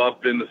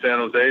up in the San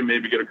Jose,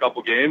 maybe get a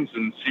couple games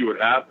and see what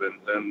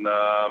happens. And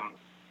I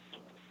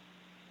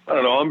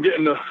don't know, I'm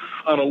getting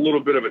on a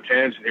little bit of a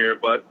tangent here,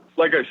 but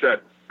like I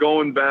said,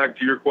 going back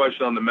to your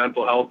question on the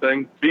mental health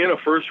thing, being a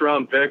first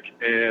round pick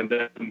and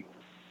then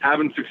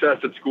having success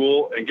at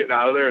school and getting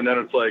out of there, and then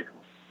it's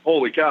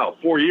holy cow,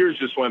 4 years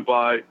just went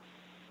by.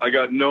 I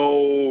got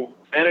no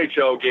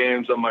NHL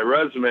games on my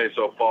resume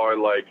so far.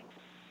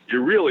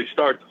 You really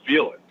start to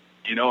feel it.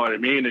 You know what I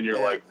mean? And you're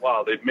like,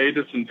 wow, they've made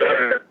this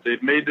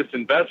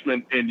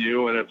investment in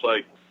you, and it's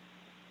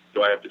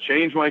do I have to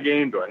change my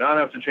game? Do I not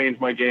have to change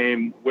my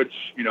game? Which,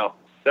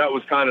 that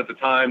was kind of the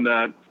time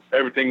that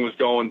everything was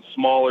going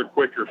smaller,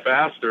 quicker,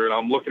 faster. And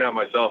I'm looking at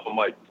myself. I'm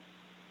like,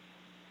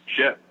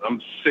 shit,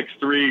 I'm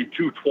 6'3",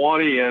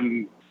 220,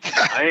 and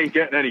I ain't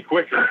getting any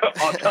quicker.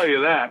 I'll tell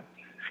you that.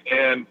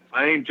 And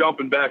I ain't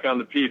jumping back on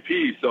the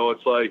PP. So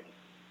it's like,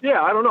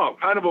 yeah, I don't know.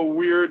 Kind of a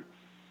weird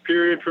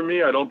period for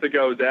me. I don't think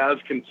I was as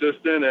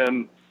consistent.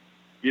 And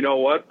you know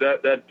what?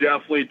 That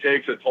definitely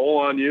takes a toll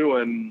on you.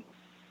 And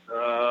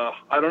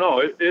I don't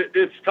know.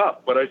 It's tough.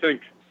 But I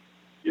think,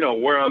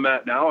 where I'm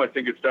at now, I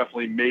think it's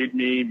definitely made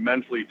me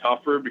mentally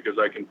tougher because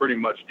I can pretty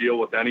much deal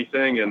with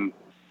anything. And,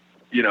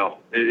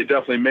 it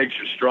definitely makes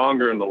you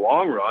stronger in the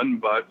long run.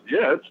 But,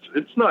 yeah,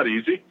 it's not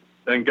easy.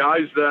 And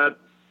guys that,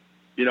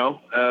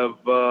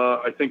 have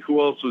I think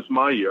who else was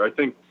my year? I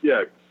think,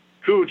 yeah,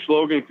 Cooch,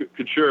 Logan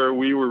Couture,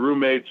 we were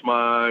roommates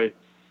my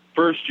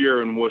first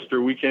year in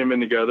Worcester. We came in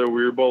together.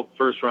 We were both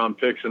first-round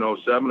picks in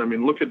 2007. I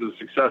mean, look at the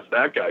success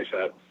that guy's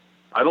had.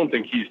 I don't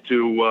think he's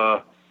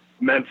too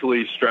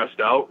mentally stressed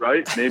out,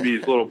 right? Maybe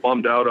he's a little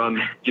bummed out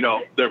on,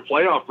 their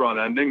playoff run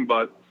ending,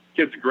 but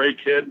kid's a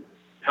great kid,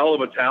 hell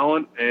of a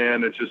talent,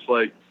 and it's just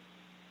like,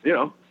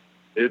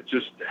 it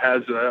just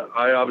has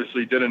I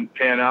obviously didn't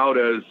pan out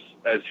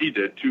as he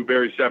did, two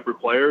very separate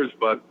players,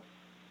 but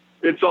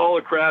it's all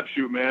a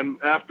crapshoot, man.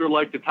 After,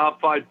 the top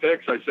 5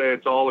 picks, I say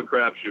it's all a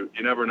crapshoot.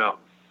 You never know.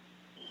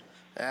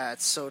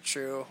 That's so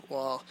true.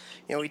 Well,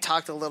 we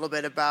talked a little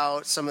bit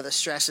about some of the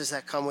stresses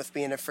that come with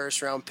being a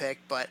first-round pick,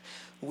 but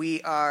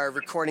we are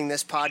recording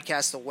this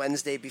podcast the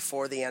Wednesday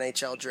before the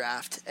NHL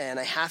draft, and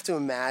I have to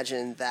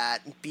imagine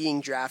that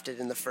being drafted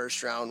in the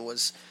first round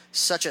was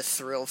such a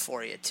thrill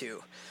for you,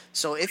 too.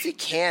 So if you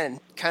can,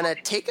 kind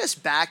of take us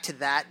back to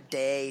that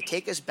day,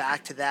 take us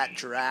back to that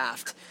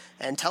draft,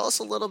 and tell us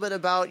a little bit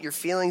about your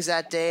feelings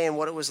that day and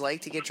what it was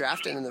like to get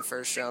drafted in the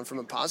first round from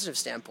a positive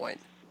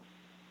standpoint.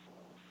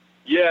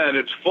 Yeah, and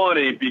it's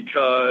funny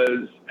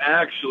because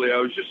actually I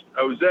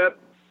was at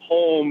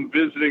home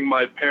visiting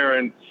my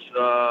parents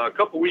a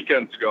couple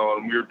weekends ago,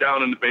 and we were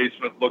down in the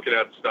basement looking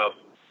at stuff,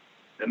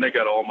 and they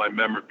got all my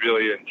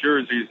memorabilia and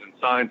jerseys and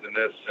signs and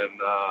this, and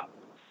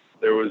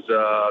there was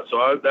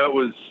that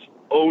was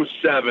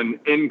 2007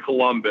 in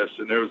Columbus,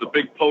 and there was a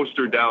big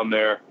poster down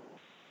there,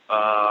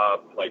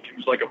 it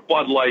was like a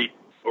Bud Light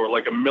or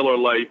like a Miller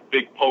Lite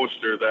big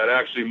poster that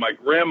actually my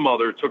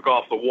grandmother took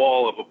off the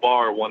wall of a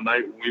bar one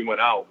night when we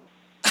went out.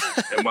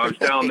 And when I was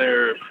down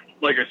there,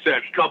 like I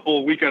said, a couple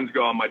of weekends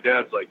ago, and my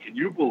dad's like, can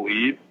you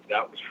believe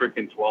that was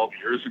freaking 12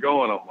 years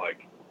ago? And I'm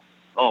like,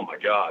 oh my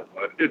God.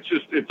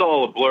 It's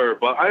all a blur.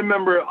 But I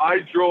remember I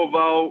drove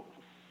out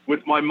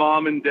with my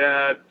mom and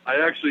dad.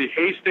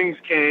 Hastings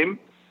came.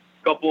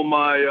 A couple of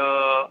my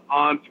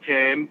aunts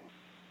came.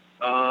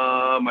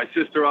 My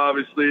sister,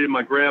 obviously,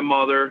 my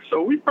grandmother.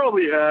 So we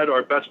probably had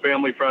our best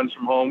family friends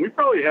from home. We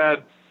probably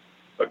had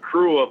a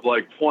crew of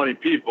 20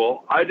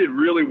 people. I did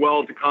really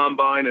well at the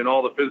combine and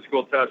all the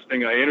physical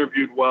testing. I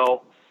interviewed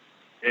well.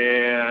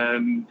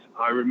 And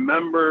I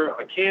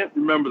can't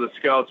remember the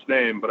scout's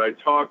name, but I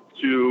talked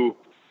to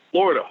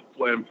Florida.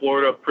 And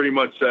Florida pretty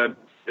much said,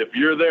 if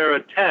you're there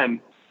at 10,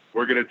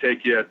 we're going to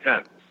take you at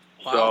 10.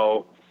 Wow.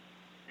 So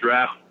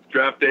draft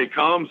day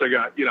comes. I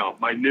got,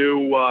 my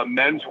new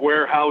Men's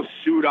Warehouse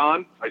suit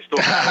on. I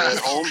still have it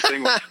at home.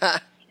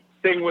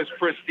 Thing was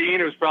pristine.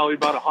 It was probably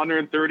about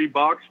 $130,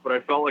 but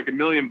I felt like $1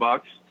 million.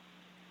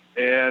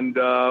 And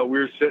we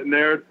were sitting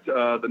there.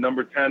 The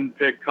number 10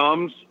 pick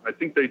comes. I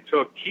think they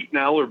took Keaton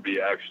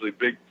Ellerby, actually,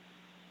 big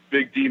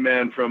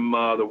D-man from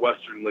the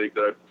Western League.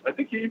 That I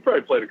think he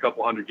probably played a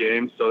couple hundred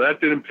games. So that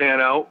didn't pan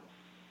out.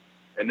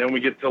 And then we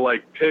get to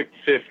pick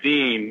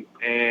 15,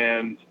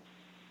 and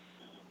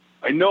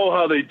I know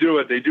how they do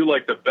it. They do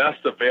the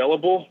best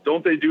available.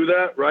 Don't they do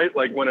that, right?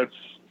 When it's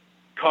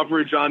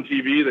coverage on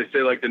TV, they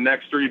say the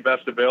next 3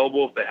 best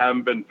available if they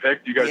haven't been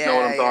picked. You guys know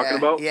what I'm talking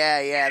about?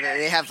 Yeah.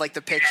 They have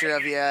the picture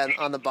of you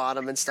on the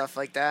bottom and stuff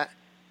like that.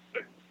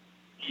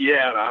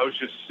 Yeah, and I was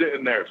just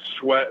sitting there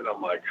sweating.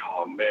 I'm like,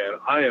 oh man,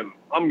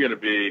 I'm gonna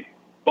be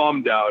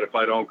bummed out if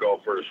I don't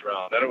go first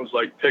round. Then it was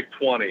pick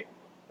 20. It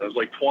was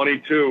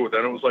 22.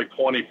 Then it was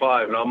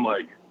 25, and I'm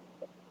like,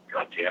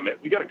 God damn it,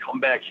 we got to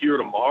come back here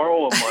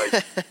tomorrow. I'm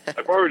like,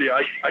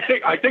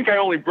 I think I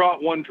only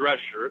brought one dress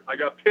shirt. I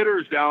got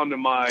pitters down to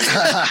my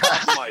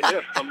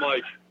hips. I'm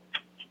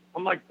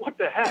like, what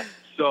the heck?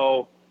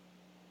 So,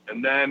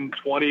 and then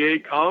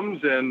 28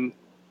 comes, and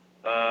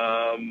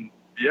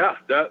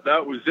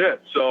that was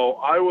it. So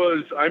I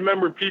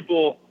remember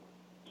people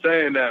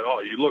saying that,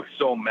 oh, you look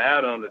so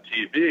mad on the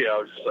TV. I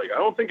was just like, I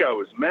don't think I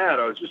was mad.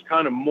 I was just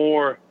kind of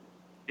more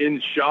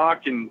in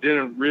shock and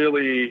didn't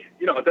really,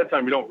 at that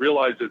time you don't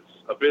realize it's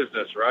a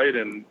business, right?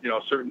 And,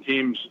 certain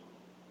teams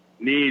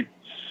need,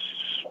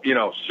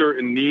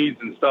 certain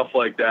needs and stuff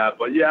like that.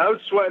 But yeah, I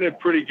was sweating it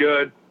pretty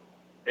good.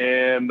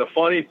 And the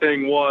funny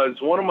thing was,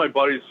 one of my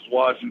buddies was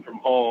watching from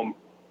home,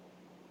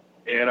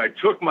 and I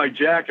took my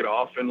jacket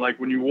off. And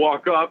when you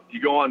walk up, you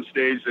go on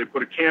stage, they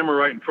put a camera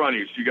right in front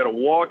of you. So you got to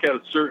walk at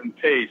a certain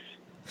pace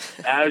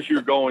as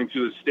you're going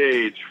to the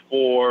stage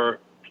for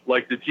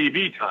the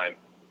TV time.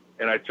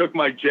 And I took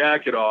my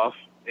jacket off,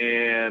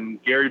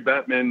 and Gary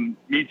Bettman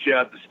meets you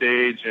at the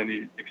stage, and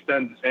he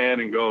extends his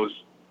hand and goes,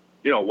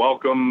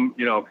 welcome,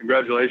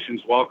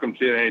 congratulations, welcome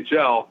to the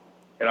NHL.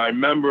 And I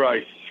remember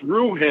I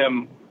threw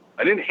him,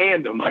 I didn't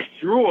hand him, I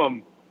threw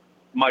him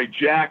my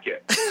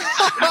jacket.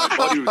 And my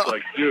buddy was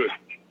like, dude,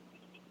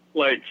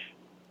 like,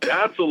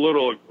 that's a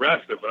little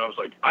aggressive. And I was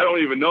like, I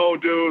don't even know,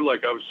 dude.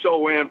 Like, I was so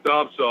amped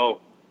up.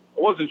 So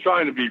I wasn't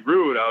trying to be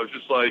rude. I was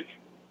just like,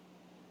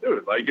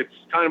 dude, like, it's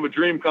kind of a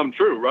dream come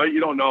true, right? You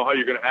don't know how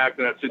you're going to act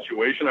in that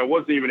situation. I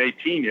wasn't even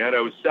 18 yet.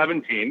 I was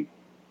 17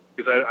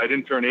 because I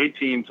didn't turn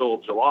 18 until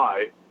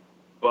July.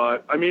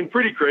 But, I mean,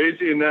 pretty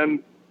crazy. And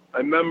then I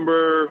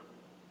remember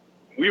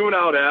we went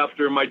out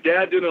after. My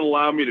dad didn't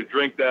allow me to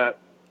drink that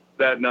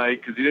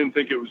night because he didn't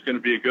think it was going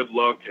to be a good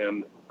look.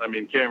 And, I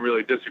mean, can't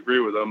really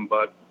disagree with him.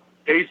 But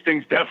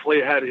Hastings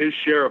definitely had his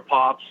share of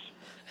pops.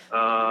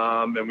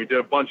 And we did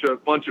a bunch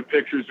of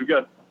pictures. We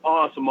got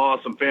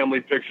awesome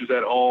family pictures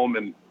at home,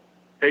 and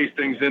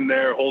Hastings in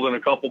there holding a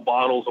couple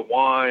bottles of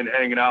wine,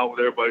 hanging out with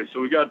everybody.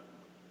 So we got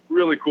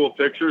really cool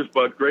pictures,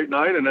 but great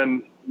night. And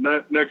then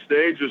next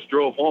day just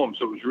drove home.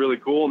 So it was really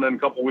cool. And then a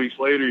couple weeks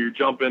later, you're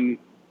jumping,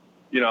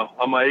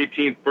 on my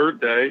 18th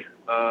birthday,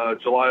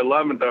 July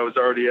 11th, I was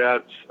already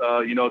at,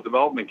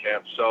 development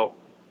camp. So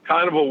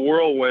kind of a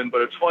whirlwind,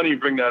 but it's funny you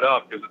bring that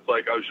up because it's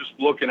like I was just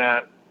looking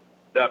at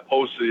that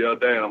post the other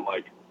day, and I'm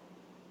like,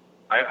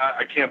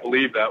 I can't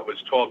believe that was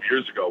 12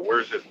 years ago.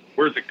 Where's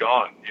it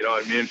gone? You know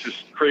what I mean? It's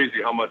just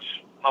crazy how much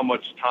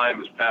time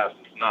has passed.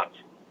 It's nuts.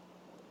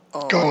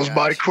 Oh, goes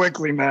by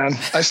quickly, man.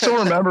 I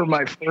still remember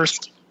my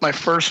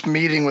first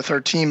meeting with our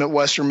team at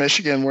Western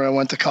Michigan where I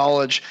went to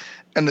college,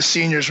 and the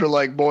seniors were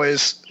like,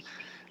 boys,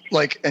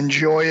 like,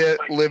 enjoy it,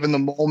 live in the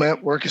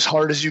moment, work as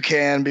hard as you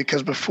can,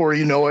 because before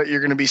you know it, you're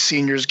going to be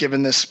seniors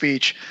giving this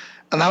speech.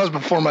 And that was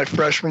before my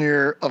freshman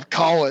year of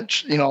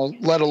college,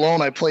 let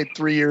alone I played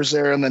 3 years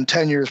there and then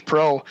 10 years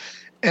pro.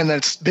 And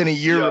it's been a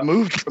year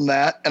removed from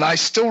that. And I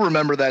still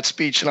remember that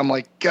speech. And I'm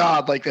like,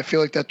 God, like, I feel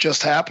like that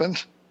just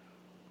happened.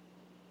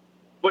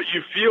 But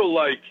you feel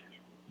like,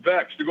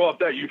 Vex, to go off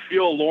that, you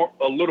feel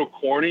a little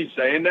corny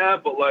saying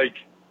that. But, like,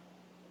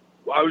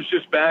 I was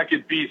just back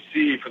at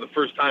BC for the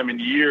first time in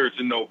years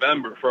in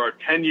November for our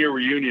 10-year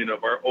reunion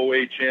of our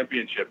 08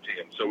 championship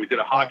team. So we did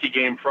a hockey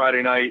game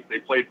Friday night. They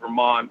played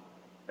Vermont.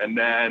 And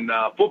then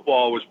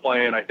football was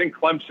playing. I think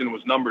Clemson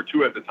was number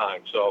 2 at the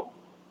time. So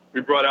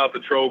we brought out the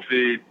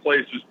trophy.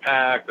 Place was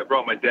packed. I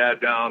brought my dad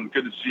down.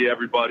 Good to see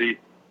everybody.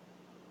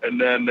 And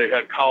then they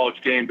had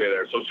college game day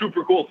there. So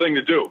super cool thing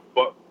to do.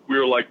 But we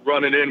were like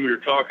running in. We were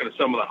talking to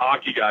some of the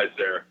hockey guys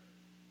there.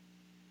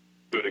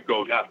 To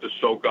go have to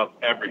soak up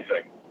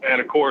everything. And,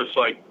 of course,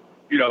 like,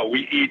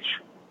 we each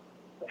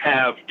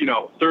have,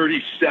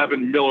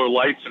 37 Miller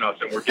Lights in us,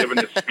 and we're giving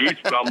this speech.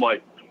 But I'm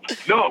like,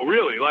 no,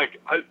 really.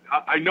 Like,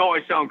 I know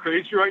I sound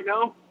crazy right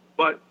now,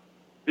 but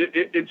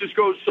it just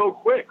goes so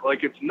quick.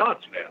 Like, it's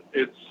nuts, man.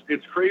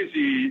 It's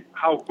crazy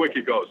how quick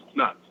it goes. It's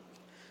nuts.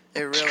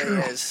 It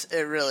really is.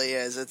 It really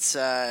is.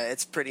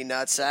 It's pretty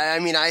nuts. I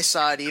mean, I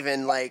saw it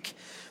even like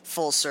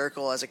full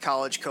circle as a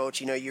college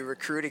coach. You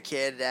recruit a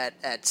kid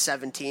at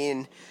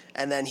 17,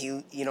 and then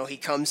he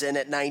comes in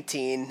at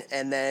 19,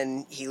 and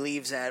then he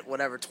leaves at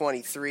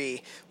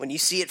 23. When you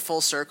see it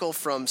full circle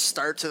from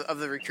start of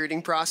the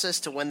recruiting process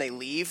to when they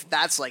leave,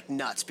 that's like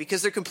nuts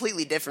because they're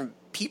completely different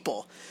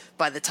people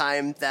by the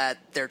time that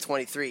they're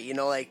 23.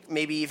 Like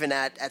maybe even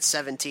at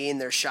 17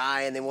 they're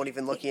shy and they won't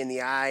even look you in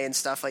the eye and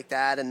stuff like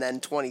that, and then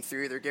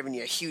 23 they're giving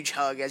you a huge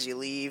hug as you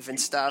leave and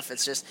stuff.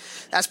 It's just,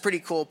 that's pretty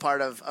cool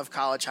part of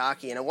college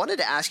hockey. And I wanted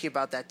to ask you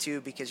about that too,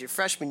 because your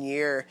freshman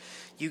year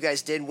you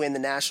guys did win the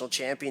national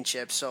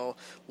championship. So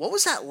what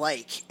was that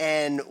like,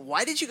 and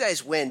why did you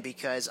guys win?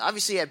 Because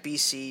obviously at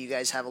BC you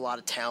guys have a lot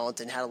of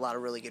talent and had a lot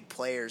of really good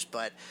players,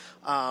 but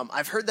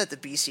I've heard that the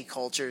BC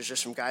culture is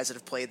just from guys that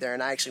have played there,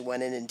 and I actually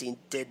went in and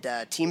did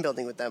team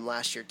building with them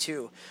last year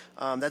too,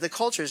 that the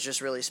culture is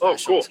just really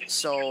special. Oh, cool.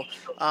 So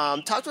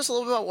talk to us a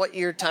little bit about what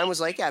your time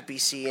was like at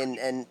BC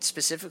and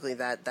specifically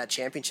that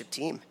championship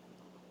team.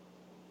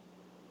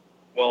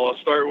 Well, I'll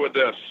start with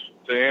this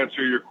to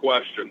answer your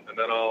question, and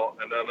then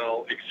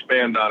I'll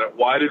expand on it.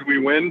 Why did we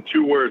win?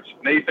 2 words: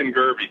 Nathan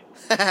Gerby.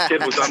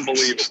 Kid was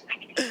unbelievable.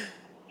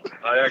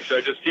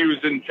 He was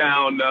in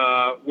town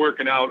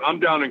working out. I'm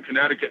down in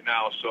Connecticut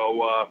now,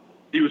 so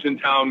he was in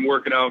town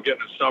working out,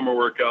 getting a summer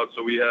workout.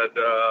 So we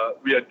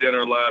had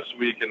dinner last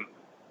week, and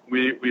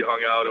we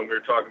hung out and we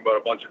were talking about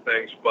a bunch of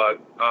things.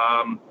 But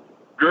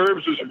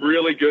Gerbs was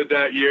really good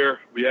that year.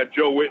 We had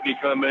Joe Whitney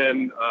come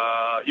in.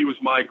 He was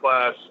my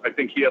class. I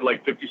think he had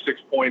like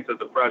 56 points as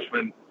a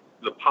freshman.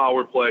 The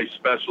power play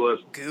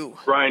specialist. Goo.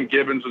 Brian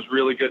Gibbons was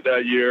really good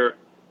that year.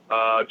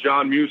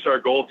 John Muse, our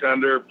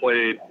goaltender,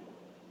 played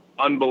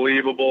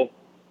unbelievable.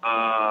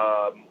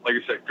 Like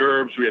I said,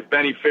 Gerbs. We had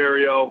Benny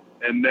Ferrio,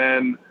 and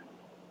then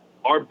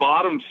our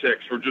bottom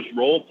 6 were just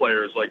role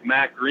players like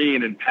Matt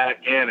Green and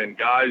Pat Gannon,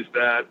 guys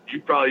that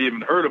you probably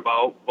even heard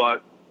about.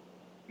 But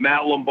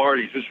Matt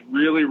Lombardi, just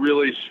really,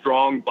 really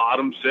strong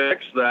bottom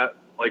 6 that,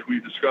 like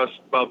we discussed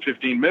about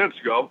 15 minutes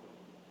ago,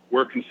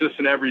 were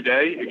consistent every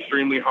day,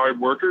 extremely hard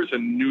workers,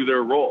 and knew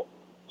their role.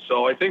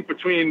 So I think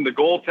between the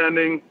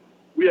goaltending,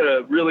 we had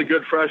a really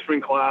good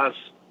freshman class.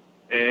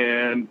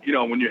 And, you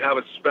know, when you have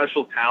a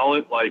special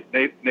talent like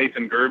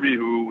Nathan Gerby,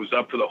 who was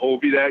up for the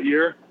Hobie that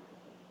year,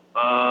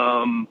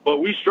 but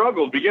we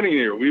struggled beginning of the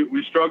year.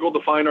 We struggled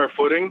to find our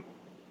footing.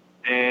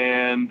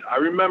 And I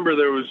remember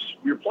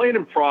we were playing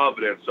in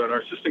Providence, and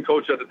our assistant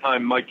coach at the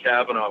time, Mike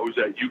Cavanaugh, who's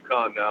at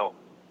UConn now,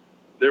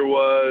 there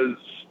was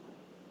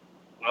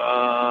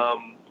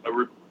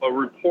a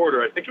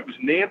reporter, I think it was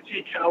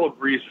Nancy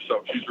Calabrese or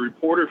something. She's a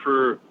reporter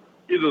for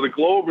either the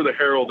Globe or the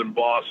Herald in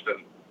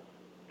Boston.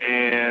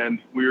 And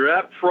we were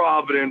at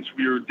Providence.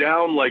 We were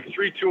down like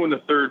 3-2 in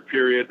the third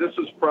period. This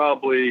was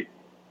probably,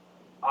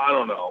 I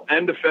don't know,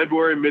 end of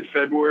February,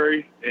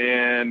 mid-February.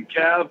 And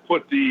Cav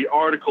put the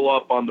article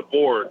up on the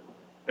board,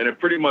 and it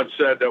pretty much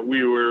said that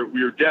we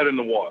were dead in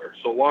the water.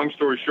 So long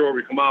story short,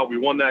 we come out, we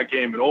won that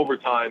game in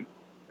overtime,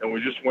 and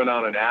we just went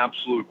on an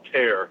absolute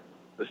tear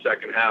the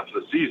second half of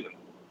the season.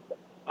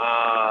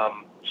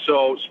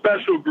 So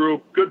special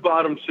group, good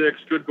bottom six,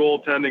 good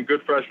goaltending,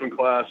 good freshman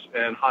class,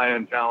 and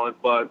high-end talent.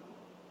 But,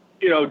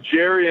 you know,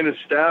 Jerry and his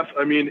staff,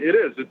 I mean,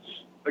 it's,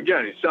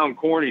 again, you sound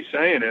corny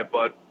saying it,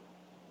 but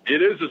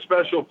it is a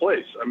special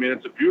place. I mean,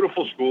 it's a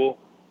beautiful school,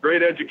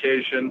 great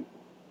education,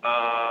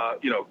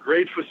 you know,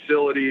 great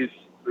facilities.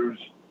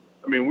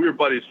 We were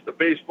buddies with the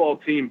baseball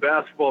team,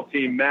 basketball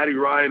team. Matty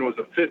Ryan was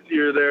a fifth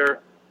year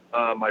there.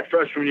 My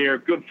freshman year,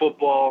 good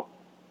football.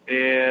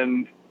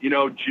 And, you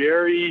know,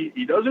 Jerry,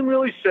 he doesn't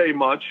really say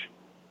much,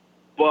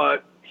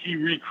 but he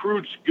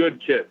recruits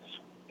good kids.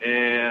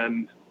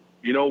 And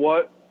you know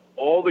what?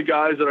 All the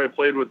guys that I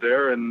played with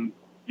there, and,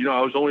 you know,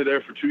 I was only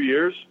there for 2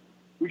 years,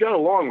 we got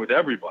along with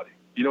everybody.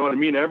 You know what I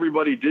mean?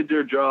 Everybody did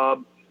their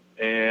job.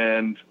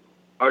 And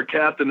our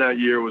captain that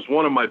year was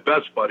one of my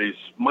best buddies,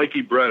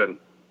 Mikey Brennan.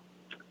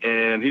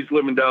 And he's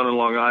living down in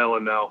Long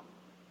Island now,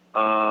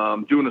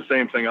 doing the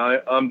same thing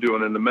I'm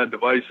doing in the med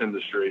device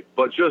industry.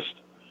 But just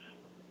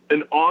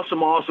an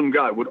awesome, awesome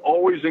guy. Would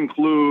always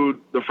include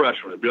the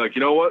freshmen. It'd be like,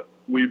 you know what?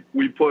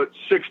 We put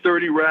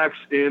 630 racks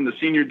in the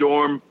senior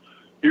dorm.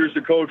 Here's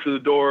the code for the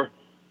door.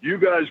 You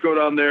guys go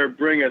down there,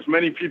 bring as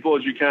many people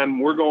as you can.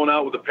 We're going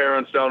out with the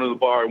parents down to the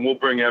bar, and we'll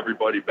bring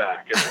everybody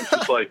back. And it's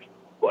just like,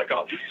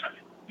 oh,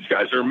 these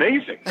guys are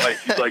amazing. Like,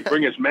 he's like,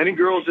 bring as many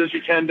girls as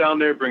you can down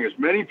there, bring as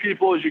many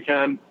people as you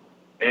can.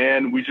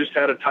 And we just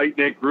had a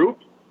tight-knit group,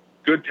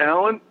 good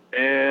talent.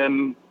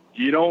 And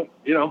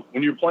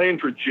when you're playing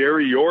for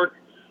Jerry York,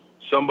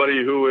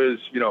 somebody who is,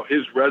 you know,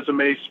 his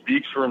resume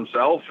speaks for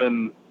himself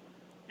and,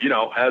 you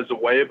know, has a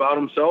way about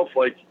himself,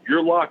 like,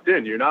 you're locked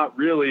in. You're not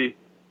really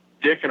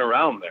dicking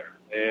around there.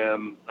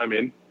 And I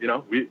mean, you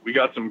know, we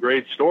got some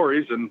great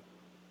stories, and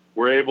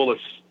we're able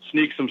to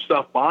sneak some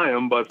stuff by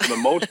them, but for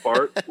the most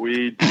part,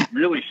 we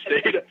really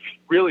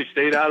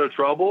stayed out of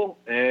trouble,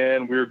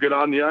 and we were good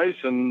on the ice,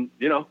 and,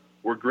 you know,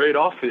 we're great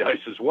off the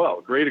ice as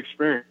well. Great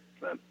experience,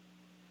 man.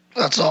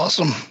 That's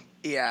awesome.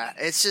 Yeah,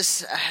 it's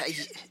just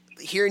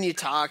hearing you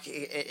talk,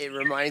 it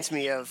reminds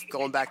me of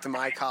going back to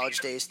my college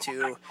days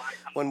too,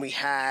 when we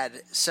had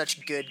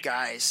such good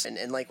guys,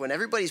 and like when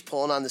everybody's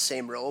pulling on the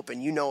same rope,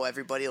 and you know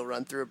everybody will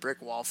run through a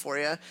brick wall for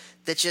you.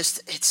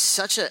 It's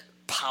such a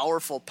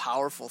powerful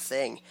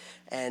thing.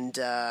 And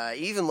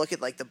you even look at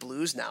like the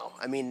Blues now.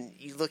 I mean,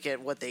 you look at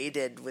what they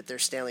did with their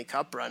Stanley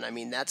Cup run. I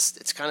mean,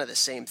 it's kind of the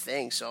same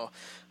thing. So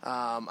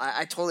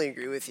I totally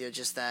agree with you.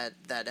 Just that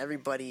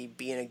everybody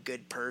being a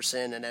good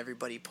person and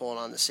everybody pulling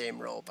on the same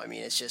rope. I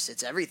mean,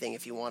 it's everything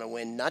if you want to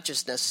win, not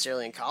just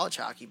necessarily in college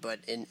hockey, but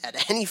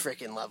at any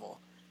freaking level.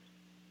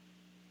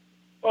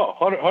 Oh,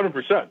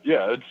 100%.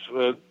 Yeah,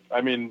 it's. I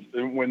mean,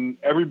 when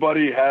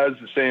everybody has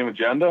the same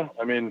agenda,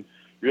 I mean,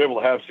 you're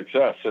able to have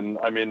success. And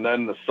I mean,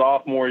 then the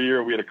sophomore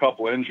year, we had a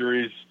couple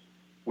injuries.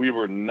 We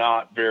were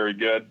not very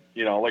good.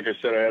 You know, like I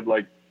said, I had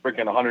like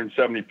freaking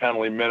 170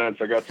 penalty minutes.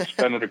 I got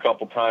suspended a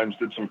couple times,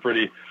 did some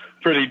pretty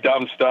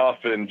dumb stuff.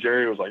 And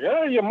Jerry was like,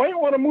 "Yeah, you might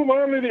want to move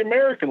on to the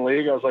American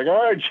League." I was like,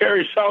 "All right,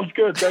 Jerry, sounds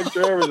good. Thanks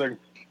for everything."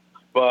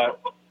 But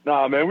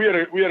nah, man, we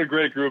had a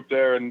great group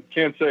there, and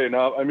can't say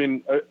enough. I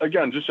mean,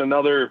 again, just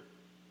another.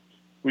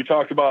 We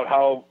talked about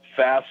how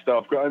fast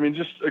stuff. I mean,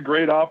 just a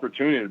great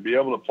opportunity to be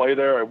able to play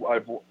there.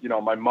 I've you know,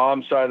 my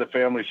mom's side of the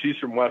family, she's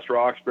from West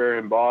Roxbury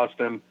in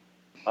Boston.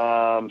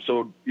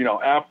 So, you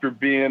know, after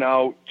being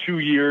out 2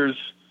 years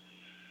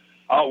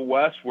out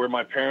west, where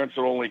my parents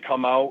would only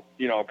come out,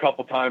 you know, a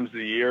couple times a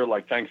year,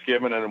 like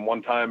Thanksgiving, and then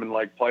one time in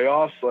like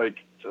playoffs, like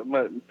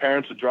my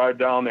parents would drive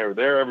down. They were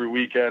there every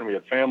weekend. We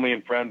had family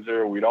and friends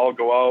there. We'd all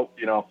go out,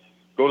 you know,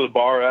 go to the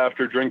bar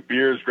after, drink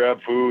beers, grab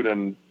food.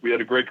 And we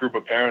had a great group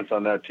of parents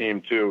on that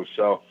team too.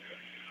 So,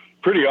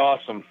 pretty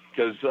awesome,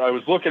 because I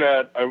was looking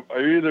at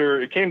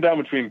it came down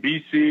between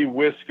BC,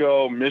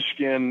 Wisco,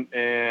 Michigan,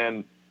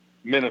 and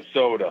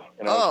Minnesota,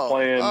 and I was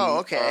playing. Oh,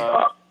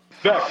 okay.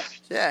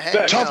 Bex. Yeah, hey,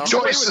 Bex. Tough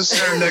choices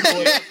there,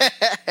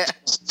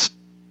 Nicholas.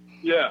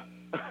 Yeah,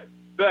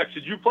 Bex.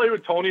 Did you play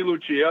with Tony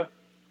Lucia?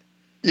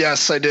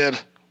 Yes, I did.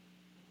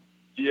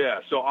 Yeah.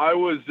 So I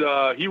was.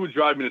 He would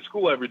drive me to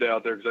school every day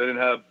out there because I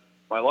didn't have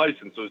my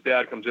license. So his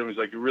dad comes in and he's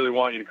like, we really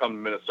want you to come to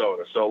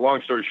Minnesota. So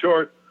long story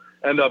short,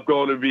 end up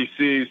going to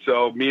BC.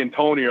 So me and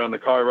Tony are on the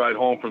car ride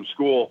home from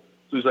school.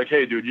 So he's like,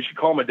 hey, dude, you should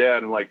call my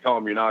dad and, like, tell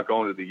him you're not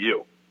going to the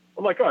U.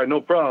 I'm like, all right,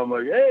 no problem.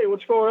 I'm like, hey,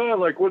 what's going on?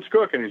 Like, what's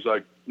cooking? He's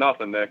like,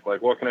 nothing, Nick.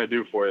 Like, what can I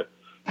do for you?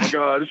 I'm like,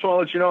 I just want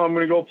to let you know I'm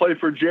going to go play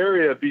for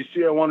Jerry at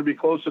BC. I want to be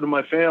closer to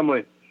my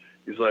family.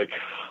 He's like,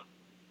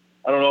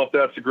 I don't know if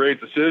that's a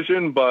great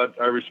decision, but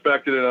I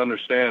respect it and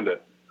understand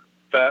it.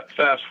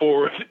 Fast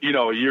forward,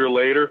 a year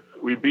later,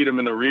 we beat him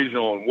in the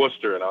regional in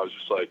Worcester, and I was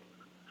just like,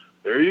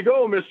 there you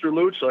go, Mr.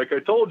 Luch. Like I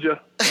told you.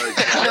 Like,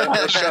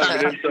 that's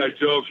kind of an inside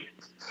joke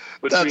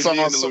between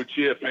me and the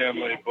Lucia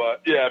family.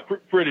 But, yeah,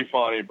 pretty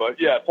funny.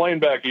 But, yeah, playing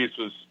back east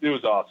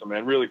was awesome,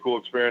 man. Really cool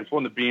experience.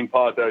 Won the Bean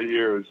Pot that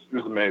year. It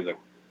was amazing.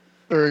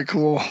 Very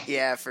cool.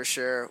 Yeah, for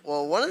sure.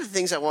 Well, one of the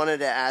things I wanted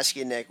to ask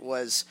you, Nick,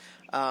 was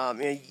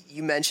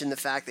you mentioned the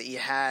fact that you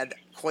had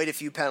quite a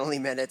few penalty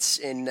minutes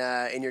in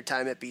your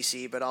time at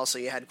BC, but also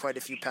you had quite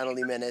a few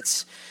penalty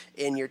minutes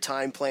in your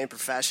time playing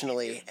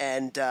professionally.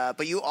 And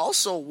but you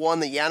also won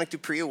the Yannick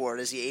Dupree Award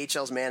as the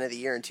AHL's Man of the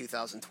Year in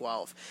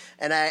 2012.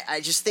 And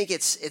I just think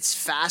it's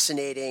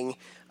fascinating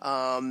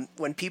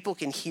when people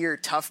can hear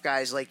tough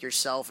guys like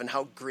yourself and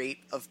how great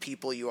of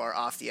people you are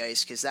off the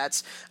ice, because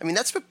that's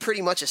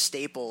pretty much a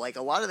staple. Like,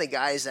 a lot of the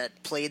guys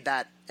that played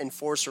that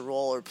enforcer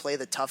role or play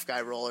the tough guy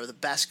role are the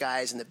best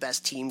guys and the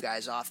best team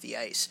guys off the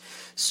ice.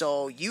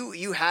 So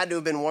you had to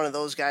have been one of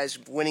those guys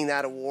winning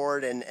that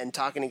award and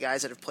talking to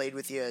guys that have played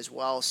with you as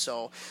well.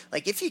 So,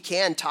 like, if you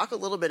can, talk a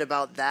little bit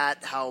about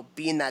that, how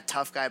being that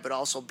tough guy but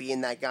also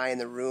being that guy in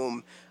the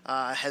room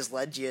has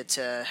led you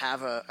to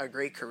have a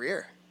great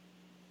career.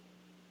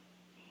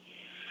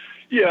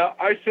 Yeah,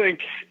 I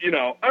think,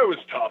 I was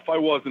tough. I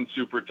wasn't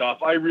super tough.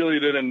 I really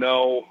didn't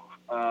know.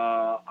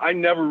 I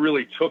never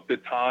really took the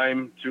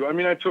time to,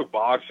 I took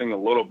boxing a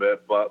little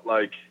bit, but,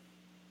 like,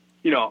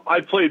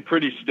 I played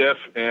pretty stiff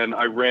and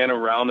I ran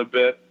around a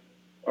bit,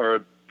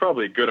 or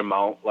probably a good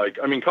amount. Like,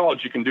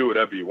 college, you can do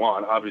whatever you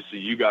want. Obviously,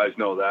 you guys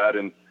know that.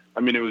 And,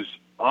 it was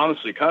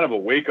honestly kind of a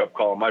wake-up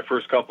call my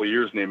first couple of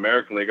years in the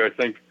American League. I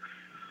think,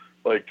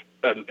 like,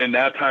 in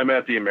that time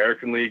at the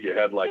American League, you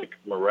had, like,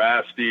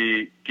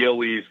 Morasti,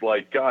 Gillies,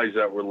 like, guys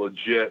that were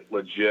legit,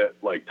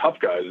 like, tough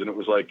guys. And it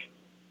was like,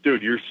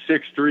 dude, you're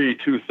 6'3",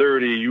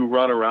 230, you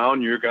run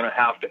around, you're going to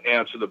have to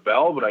answer the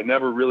bell. But I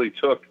never really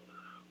took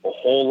a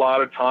whole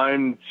lot of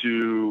time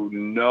to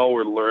know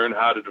or learn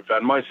how to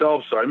defend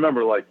myself. So I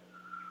remember, like,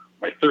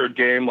 my third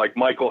game, like,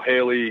 Michael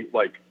Haley,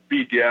 like,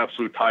 beat the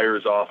absolute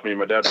tires off me.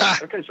 My dad's like,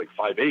 that guy's like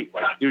 5'8".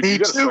 Like, dude, you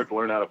got to start to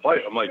learn how to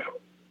fight. I'm like,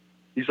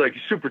 he's like,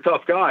 he's a super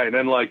tough guy. And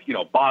then, like,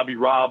 Bobby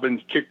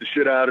Robbins kicked the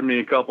shit out of me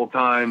a couple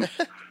times.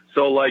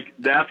 So, like,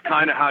 that's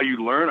kind of how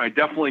you learn. I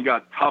definitely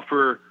got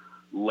tougher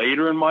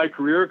later in my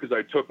career because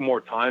I took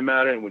more time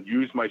at it and would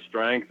use my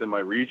strength and my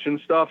reach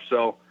and stuff.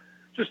 So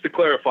just to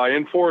clarify,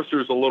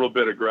 enforcer's a little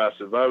bit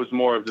aggressive. I was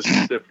more of just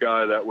a stiff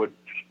guy that would,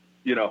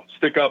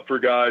 stick up for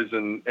guys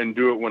and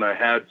do it when I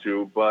had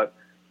to. But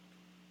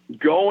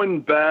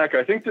going back,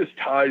 I think this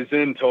ties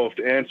in, Toph,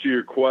 to answer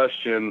your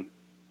question.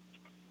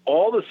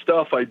 All the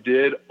stuff I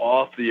did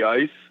off the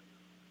ice,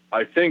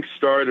 I think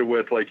started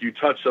with, like, you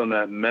touched on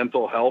that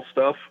mental health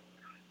stuff.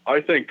 I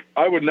think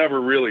I would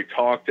never really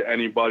talk to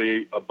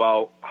anybody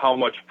about how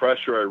much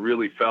pressure I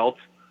really felt,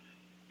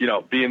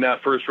 being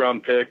that first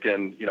round pick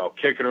and,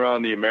 kicking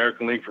around the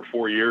American League for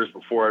 4 years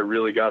before I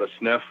really got a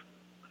sniff.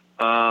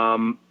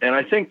 And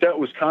I think that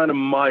was kind of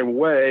my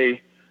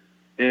way.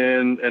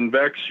 And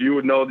Bex, you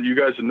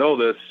guys would know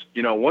this,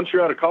 once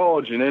you're out of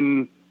college and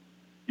in,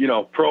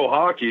 pro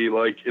hockey,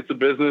 like, it's a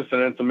business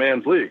and it's a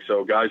man's league.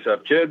 So guys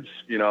have kids,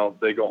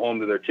 they go home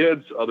to their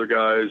kids. Other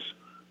guys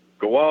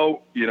go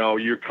out,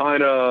 you're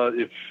kind of,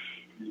 if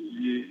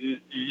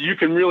you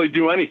can really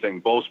do anything,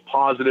 both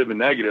positive and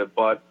negative.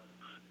 But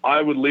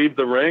I would leave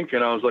the rink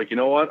and I was like, you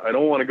know what? I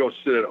don't want to go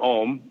sit at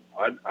home.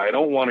 I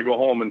don't want to go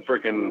home and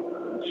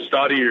freaking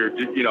study or,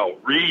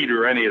 read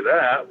or any of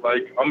that.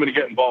 Like, I'm going to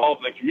get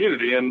involved in the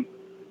community. And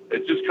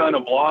it just kind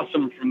of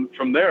blossomed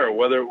from there,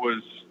 whether it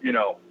was,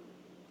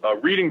 a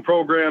reading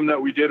program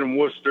that we did in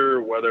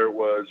Worcester, whether it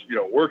was,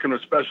 working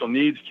with special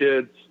needs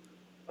kids,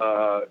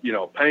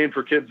 paying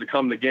for kids to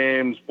come to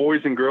games,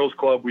 Boys and Girls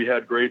Club, we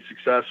had great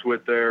success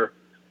with there.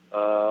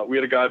 We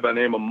had a guy by the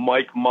name of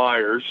Mike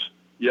Myers.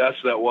 Yes,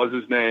 that was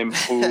his name,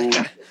 who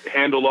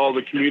handled all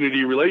the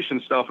community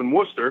relations stuff in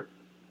Worcester.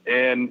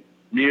 And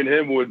me and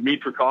him would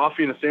meet for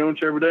coffee and a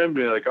sandwich every day and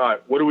be like, all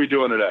right, what are we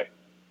doing today?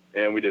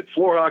 And we did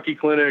floor hockey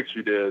clinics.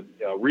 We did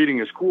reading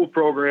is cool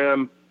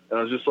program. And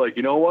I was just like,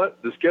 you know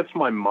what? This gets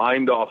my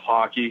mind off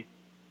hockey.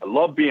 I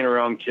love being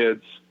around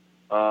kids,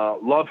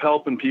 love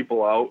helping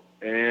people out.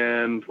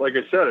 And like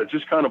I said, it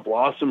just kind of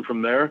blossomed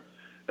from there.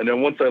 And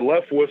then once I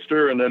left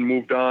Worcester and then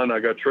moved on, I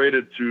got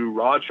traded to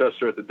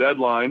Rochester at the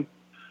deadline.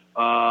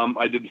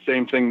 I did the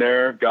same thing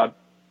there, got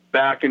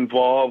back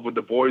involved with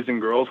the Boys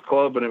and Girls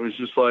Club. And it was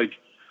just like,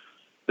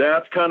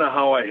 that's kind of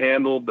how I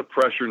handled the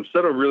pressure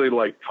instead of really,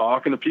 like,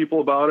 talking to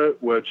people about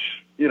it, which,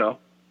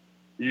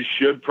 you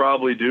should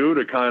probably do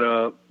to kind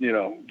of,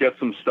 get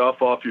some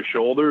stuff off your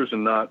shoulders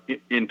and not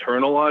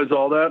internalize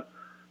all that,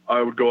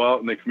 I would go out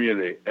in the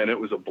community. And it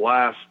was a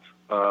blast.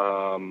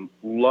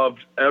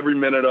 Loved every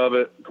minute of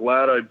it.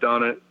 Glad I've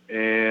done it.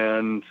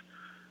 And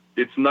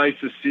it's nice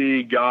to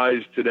see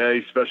guys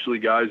today, especially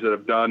guys that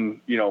have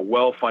done,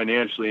 well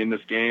financially in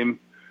this game,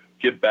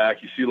 get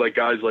back. You see like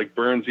guys like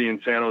Bernsey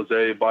in San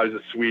Jose buys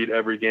a suite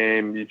every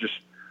game.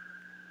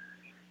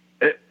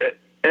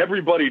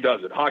 Everybody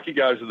does it. Hockey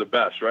guys are the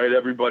best, right?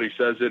 Everybody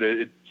says it.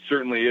 It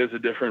certainly is a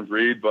different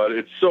breed, but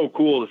it's so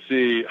cool to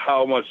see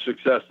how much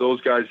success those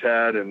guys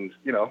had and,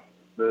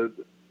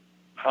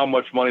 how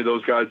much money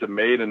those guys have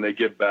made and they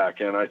give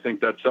back. And I think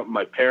that's something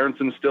my parents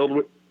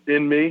instilled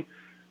in me.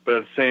 But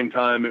at the same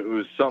time, it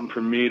was something for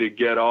me to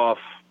get off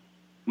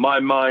my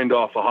mind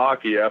off of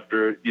hockey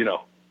after,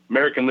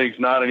 American League's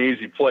not an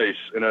easy place.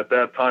 And at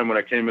that time when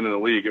I came into the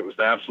league, it was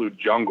the absolute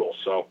jungle.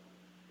 So,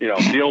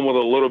 dealing with a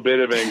little bit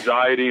of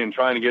anxiety and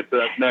trying to get to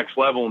that next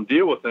level and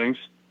deal with things,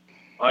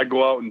 I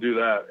go out and do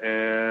that.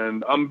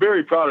 And I'm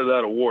very proud of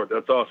that award.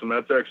 That's awesome.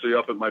 That's actually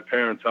up at my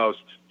parents' house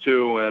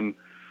too. And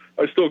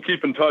I still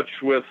keep in touch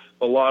with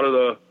a lot of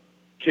the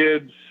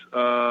kids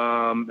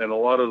and a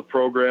lot of the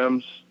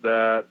programs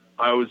that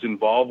I was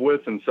involved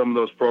with, and some of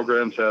those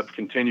programs have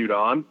continued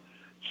on.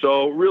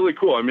 So really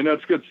cool. I mean,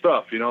 that's good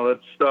stuff.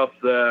 That's stuff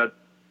that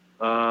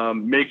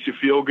makes you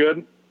feel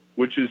good,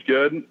 which is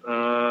good.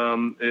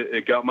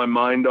 It got my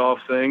mind off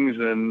things.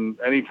 And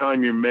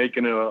anytime you're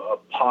making a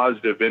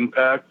positive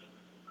impact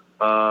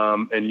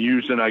and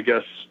using, I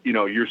guess,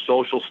 your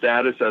social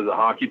status as a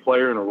hockey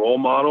player and a role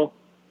model,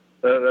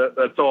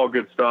 that's all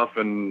good stuff.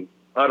 And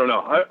I don't know,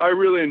 I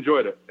really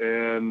enjoyed it.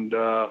 And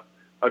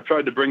I've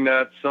tried to bring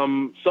that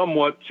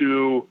somewhat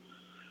to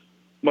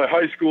my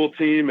high school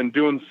team and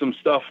doing some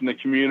stuff in the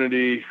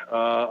community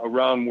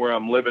around where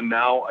I'm living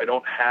now. I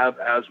don't have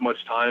as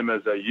much time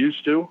as I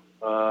used to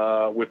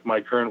with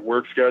my current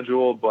work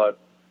schedule, but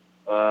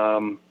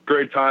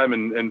great time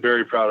and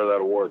very proud of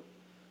that award.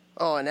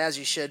 Oh, and as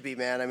you should be,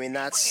 man. I mean,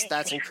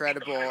 that's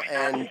incredible.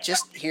 And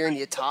just hearing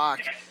you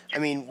talk, I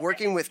mean,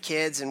 working with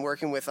kids and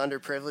working with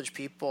underprivileged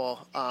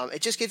people,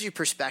 it just gives you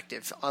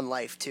perspective on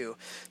life too.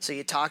 So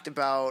you talked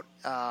about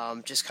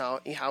just how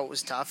it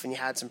was tough and you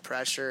had some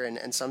pressure,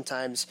 and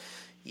sometimes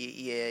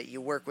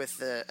you work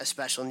with a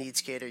special needs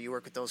kid or you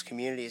work with those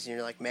communities and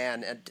you're like,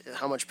 man,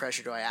 how much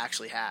pressure do I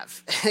actually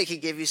have? It can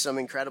give you some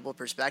incredible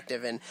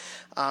perspective. And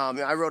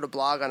I wrote a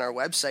blog on our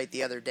website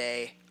the other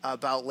day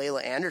about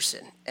Layla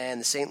Anderson and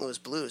the St. Louis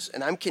Blues.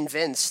 And I'm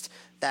convinced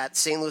that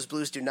St. Louis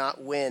Blues do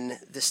not win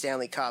the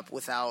Stanley Cup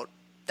without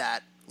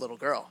that little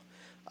girl.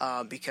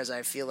 Because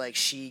I feel like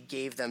she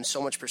gave them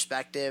so much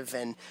perspective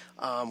and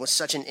was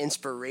such an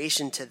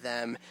inspiration to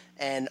them.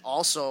 And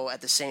also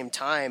at the same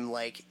time,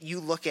 like, you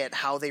look at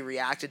how they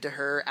reacted to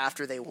her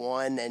after they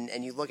won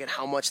and you look at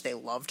how much they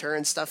loved her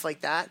and stuff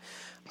like that.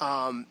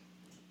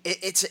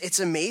 It's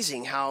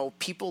amazing how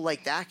people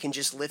like that can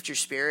just lift your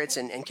spirits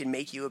and can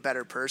make you a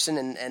better person.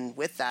 And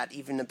with that,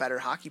 even a better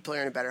hockey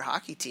player and a better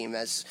hockey team,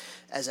 as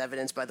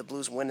evidenced by the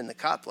Blues winning the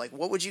Cup. Like,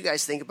 what would you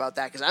guys think about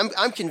that? Because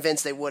I'm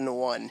convinced they wouldn't have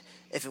won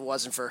if it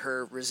wasn't for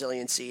her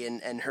resiliency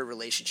and her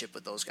relationship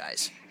with those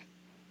guys.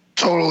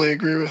 Totally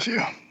agree with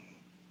you.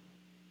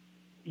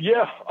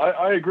 Yeah,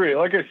 I agree.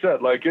 Like I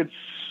said, like, it's,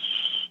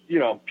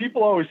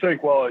 people always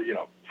think, well,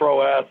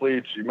 pro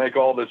athletes, you make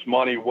all this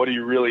money, what do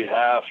you really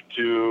have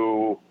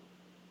to,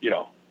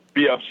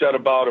 be upset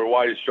about, or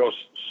why you're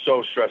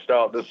so stressed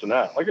out, this and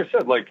that. Like I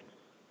said, like,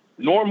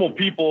 normal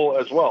people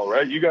as well,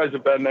 right? You guys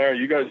have been there.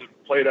 You guys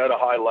have played at a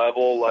high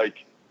level. Like,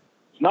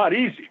 it's not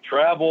easy.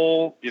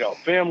 Travel,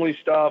 family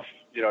stuff,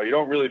 you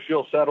don't really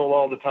feel settled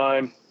all the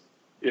time,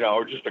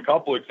 or just a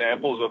couple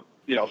examples of,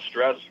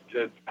 stress,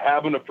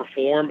 having to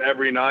perform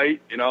every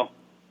night,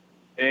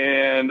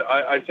 and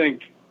I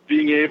think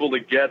being able to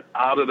get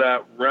out of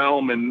that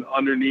realm and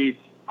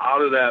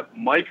out of that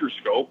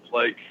microscope,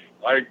 like,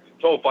 I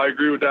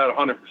agree with that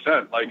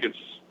 100%. Like, it's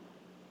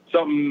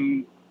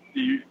something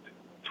you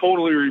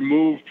totally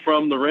removed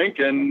from the rink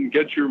and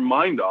get your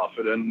mind off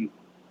it. And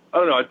I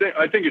don't know,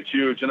 I think it's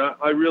huge. And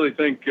I really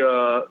think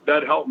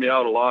that helped me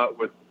out a lot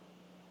with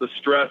the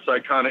stress I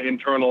kind of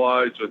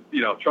internalized with,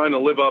 trying to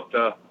live up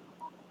to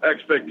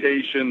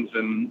expectations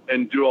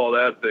and do all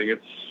that thing.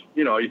 It's,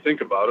 you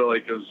think about it,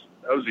 like,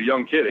 I was a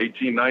young kid,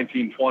 18,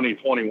 19, 20,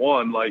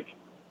 21, like,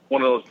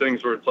 one of those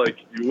things where it's like,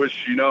 you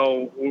wish,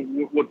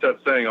 what's that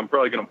saying? I'm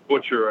probably going to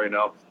butcher right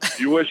now.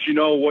 You wish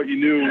what you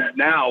knew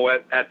now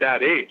at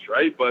that age,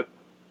 right? But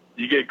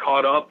you get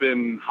caught up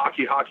in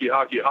hockey,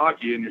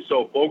 and you're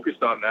so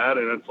focused on that.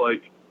 And it's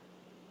like,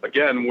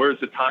 again, where's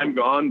the time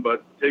gone?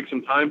 But take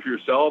some time for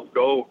yourself,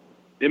 go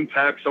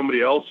impact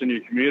somebody else in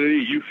your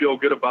community. You feel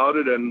good about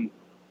it. And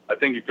I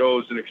think it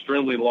goes an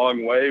extremely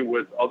long way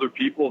with other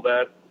people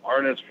that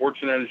aren't as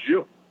fortunate as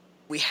you.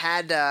 we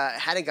had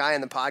a guy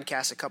on the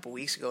podcast a couple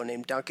weeks ago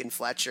named Duncan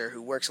Fletcher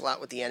who works a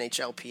lot with the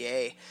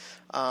NHLPA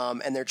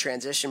and their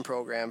transition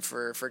program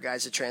for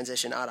guys to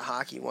transition out of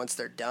hockey once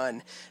they're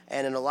done.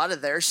 And in a lot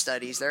of their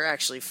studies, they're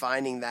actually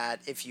finding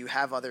that if you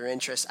have other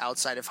interests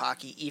outside of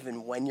hockey,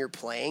 even when you're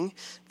playing,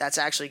 that's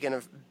actually going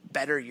to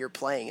better your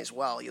playing as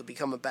well. You'll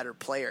become a better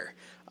player.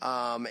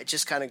 It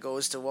just kind of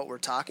goes to what we're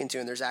talking to,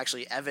 and there's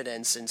actually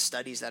evidence and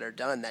studies that are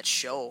done that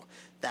show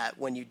that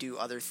when you do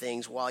other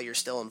things while you're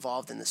still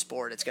involved in the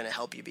sport, it's going to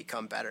help you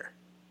become better.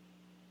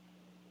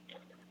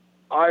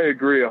 I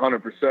agree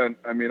 100%.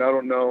 I mean, I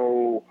don't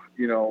know,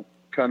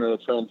 kind of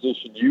the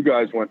transition you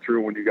guys went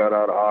through when you got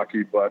out of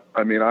hockey, but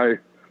I mean, I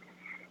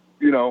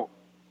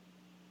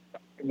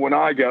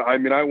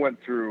went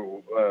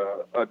through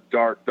a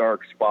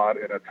dark spot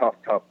in a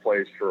tough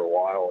place for a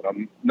while. And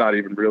I'm not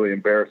even really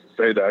embarrassed to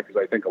say that because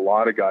I think a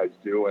lot of guys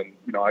do. And,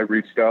 I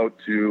reached out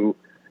to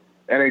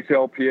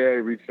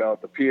NHLPA, reached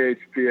out to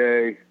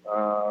PHPA.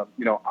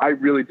 I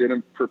really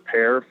didn't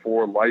prepare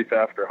for life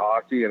after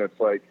hockey. And it's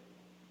like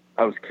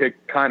I was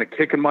kind of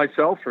kicking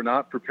myself for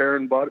not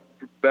preparing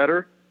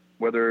better,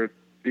 whether it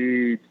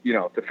be,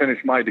 to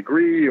finish my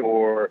degree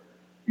or,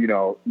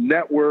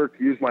 network,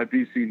 use my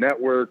BC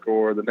network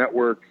or the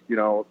network,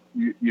 you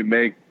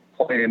make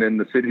playing in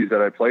the cities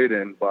that I played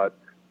in. But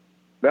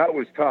that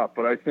was tough.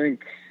 But I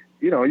think,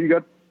 you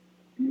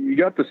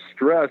got the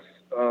stress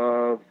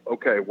of,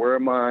 okay, where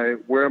am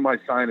I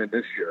signing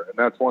this year? And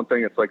that's one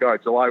thing. It's like, all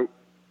right,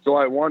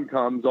 July 1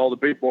 comes, all the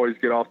big boys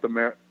get off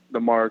the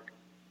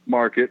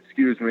market,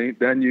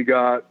 Then you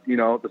got,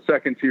 the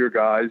second tier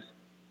guys.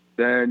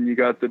 Then you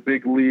got the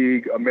big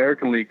league,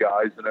 American League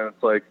guys. And then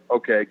it's like,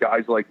 okay,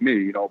 guys like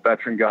me,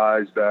 veteran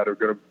guys that are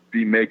going to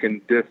be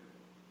making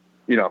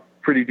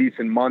pretty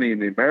decent money in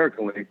the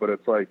American League. But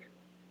it's like,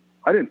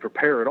 I didn't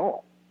prepare at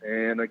all.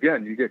 And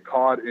again, you get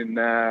caught in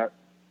that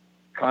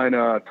kind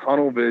of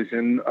tunnel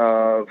vision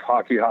of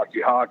hockey.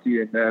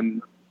 And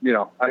then,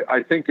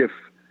 I think if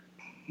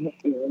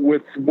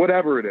with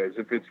whatever it is,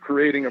 if it's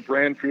creating a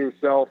brand for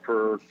yourself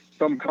or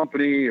some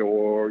company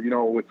or,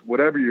 with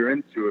whatever you're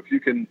into, if you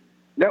can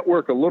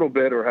network a little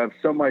bit or have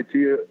some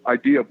idea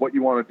of what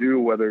you want to do,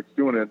 whether it's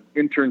doing an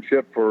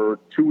internship for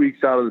 2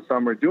 weeks out of the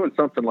summer, doing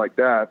something like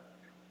that,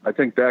 I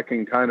think that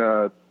can kind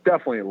of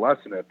definitely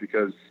lessen it.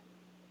 Because,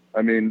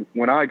 I mean,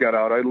 when I got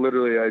out, I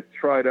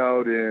tried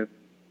out in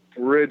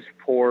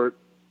Bridgeport.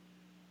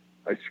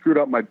 I screwed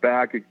up my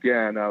back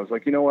again. I was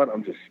like, you know what?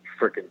 I'm just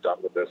freaking done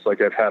with this.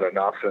 Like, I've had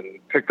enough, and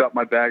picked up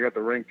my bag at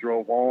the rink,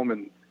 drove home,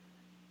 and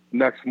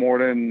next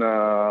morning,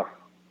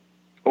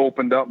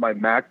 opened up my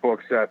MacBook,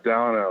 sat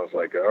down, and I was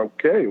like,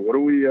 okay, what are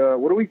we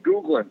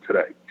Googling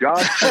today?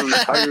 Jobs for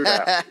retired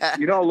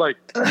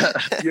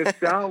athletes. You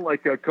sound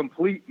like a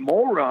complete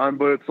moron,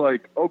 but it's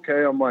like,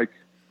 okay, I'm like,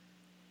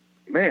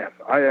 man,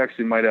 I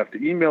actually might have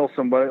to email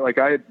somebody. Like,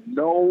 I had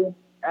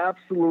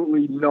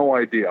absolutely no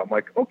idea. I'm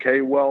like,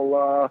 okay,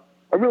 well,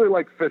 I really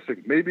like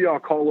fishing. Maybe I'll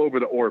call over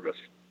to Orbis.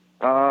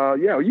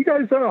 You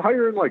guys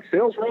hiring like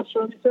sales reps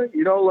or anything?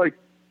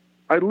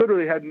 I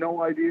literally had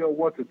no idea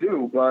what to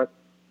do, but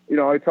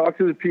I talked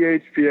to the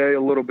PHPA a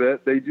little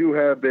bit. They do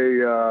have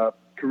a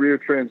career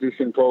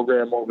transition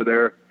program over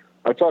there.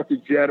 I talked to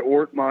Jed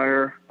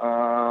Ortmeyer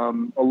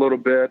a little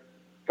bit.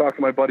 Talked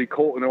to my buddy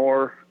Colton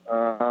Orr,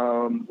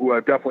 who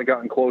I've definitely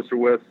gotten closer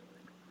with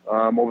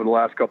over the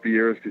last couple of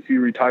years because he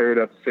retired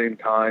at the same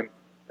time,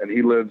 and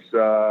he lives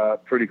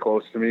pretty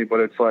close to me. But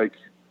it's like,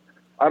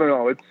 I don't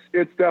know.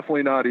 It's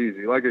definitely not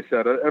easy. Like I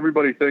said,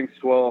 everybody thinks,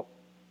 well,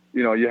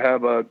 you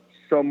have a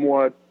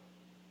somewhat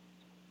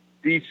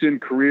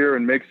decent career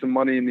and make some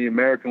money in the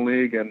American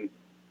League. And,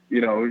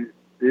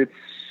 it's,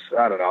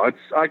 I don't know.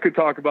 I could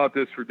talk about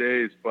this for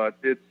days, but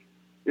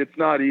it's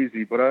not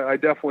easy. But I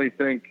definitely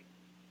think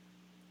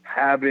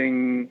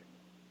having,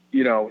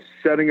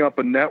 setting up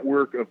a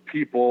network of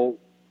people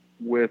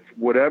with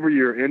whatever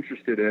you're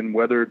interested in,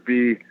 whether it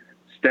be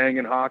staying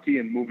in hockey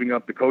and moving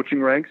up the coaching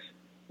ranks,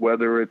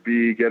 whether it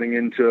be getting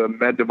into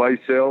med device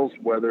sales,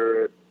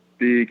 whether it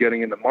be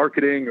getting into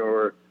marketing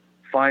or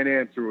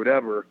finance or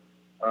whatever,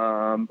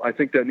 I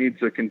think that needs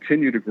to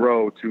continue to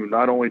grow to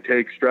not only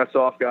take stress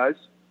off guys,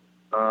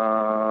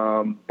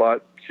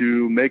 but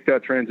to make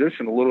that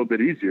transition a little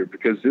bit easier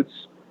because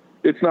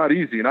it's not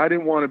easy. And I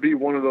didn't want to be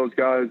one of those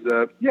guys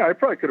that, I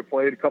probably could have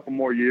played a couple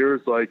more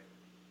years, like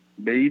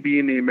maybe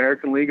in the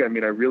American League. I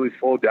mean, I really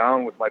slowed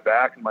down with my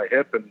back and my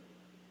hip and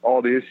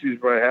all the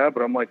issues that I had,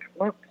 but I'm like,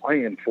 I'm not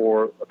playing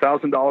for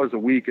 $1,000 a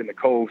week in the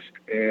coast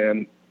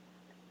and,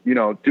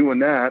 doing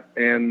that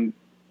and,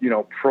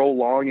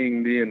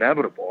 prolonging the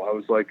inevitable. I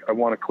was like, I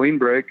want a clean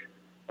break.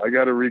 I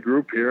got to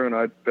regroup here. And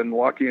I've been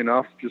lucky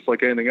enough, just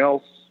like anything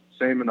else,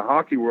 same in the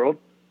hockey world,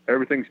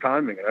 everything's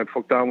timing. And I've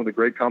hooked on with a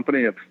great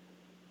company. I've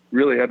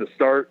really had to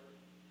start,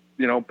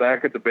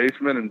 back at the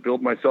basement and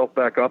build myself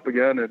back up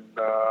again. And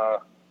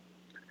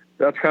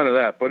that's kind of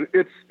that. But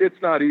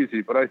it's not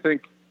easy. But I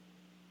think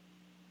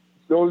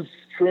those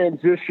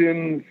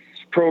transitions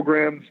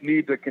programs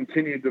need to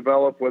continue to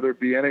develop, whether it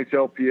be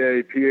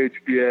NHLPA,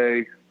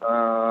 PHPA,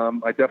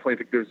 I definitely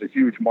think there's a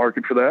huge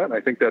market for that, and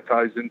I think that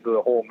ties into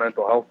the whole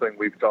mental health thing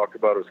we've talked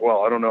about as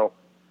well. I don't know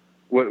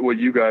what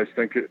you guys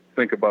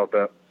think about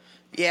that.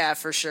 Yeah,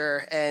 for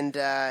sure. And,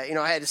 I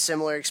had a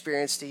similar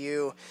experience to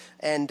you.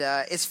 And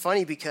it's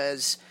funny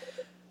because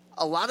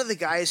a lot of the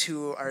guys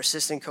who are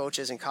assistant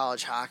coaches in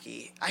college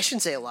hockey, I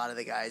shouldn't say a lot of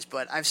the guys,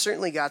 but I've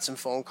certainly got some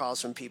phone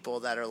calls from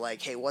people that are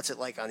like, hey, what's it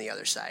like on the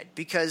other side?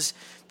 Because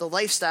the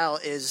lifestyle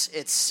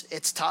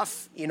it's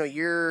tough.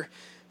 You're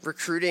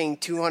recruiting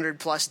 200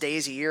 plus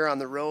days a year on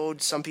the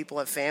road. Some people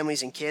have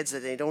families and kids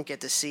that they don't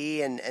get to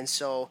see. And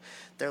so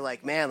they're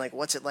like, man, like,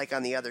 what's it like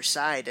on the other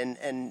side?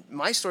 And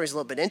my story is a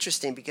little bit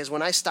interesting because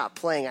when I stopped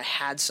playing, I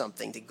had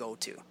something to go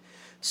to.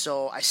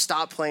 So I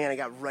stopped playing and I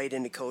got right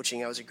into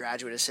coaching. I was a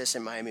graduate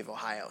assistant in Miami of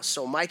Ohio.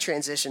 So my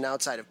transition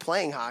outside of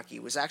playing hockey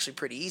was actually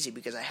pretty easy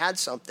because I had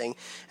something.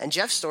 And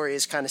Jeff's story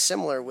is kind of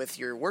similar with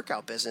your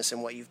workout business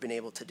and what you've been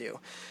able to do.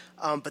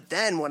 But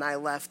then when I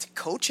left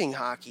coaching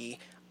hockey,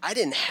 I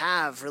didn't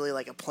have really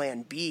like a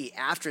plan B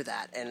after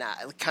that. And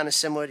kind of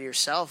similar to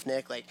yourself,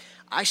 Nick, like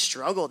I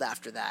struggled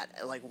after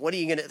that. Like, what are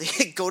you going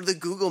to go to the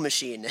Google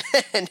machine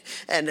and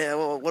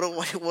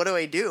what do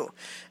I do?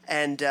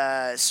 And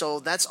so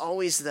that's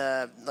always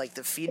the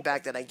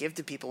feedback that I give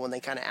to people when they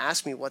kind of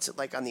ask me, what's it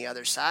like on the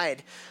other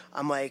side?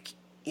 I'm like,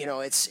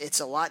 it's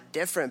a lot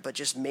different, but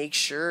just make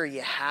sure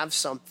you have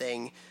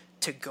something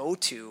to go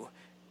to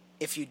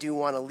if you do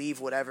want to leave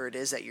whatever it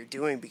is that you're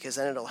doing, because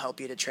then it'll help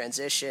you to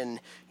transition.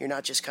 You're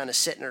not just kind of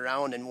sitting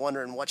around and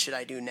wondering, what should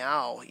I do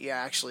now? You're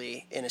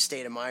actually in a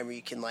state of mind where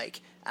you can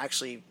like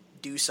actually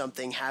do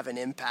something, have an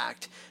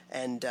impact,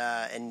 and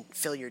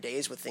fill your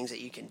days with things that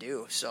you can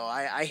do. So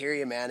I hear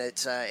you, man.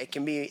 It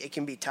can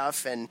be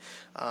tough, and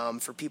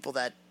for people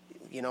that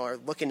are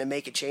looking to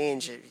make a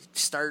change,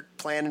 start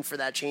planning for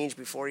that change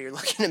before you're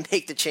looking to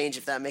make the change,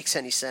 if that makes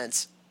any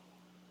sense.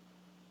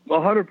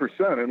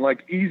 100%, and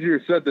like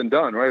easier said than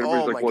done, right?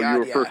 Everybody's like, well,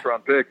 you're a first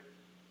round pick.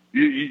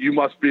 You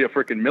must be a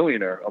freaking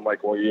millionaire. I'm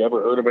like, well, you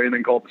ever heard of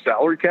anything called the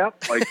salary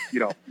cap? Like,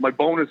 my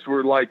bonus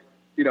were like,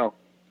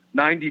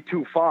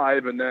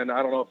 92.5, and then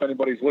I don't know if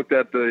anybody's looked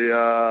at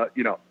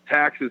the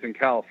taxes in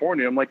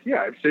California. I'm like,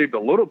 yeah, I've saved a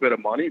little bit of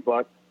money,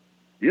 but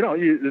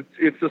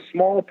it's a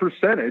small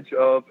percentage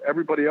of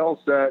everybody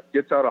else that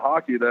gets out of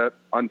hockey that,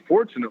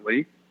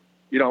 unfortunately,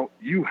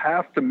 you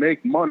have to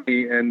make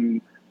money and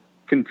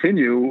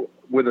continue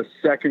with a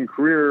second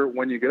career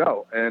when you get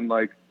out. And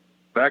like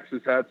Bex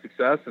has had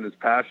success and is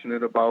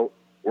passionate about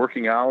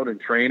working out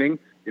and training.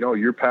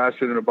 You're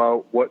passionate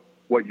about what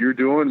you're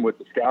doing with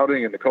the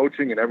scouting and the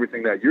coaching and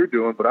everything that you're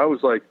doing. But I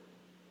was like,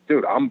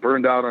 dude, I'm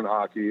burned out on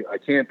hockey. I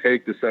can't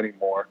take this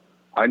anymore.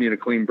 I need a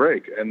clean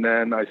break. And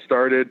then I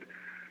started,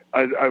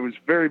 I was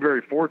very,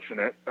 very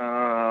fortunate.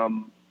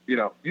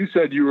 You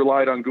said you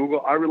relied on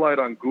Google. I relied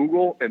on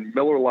Google and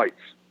Miller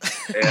Lights.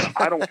 And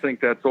I don't think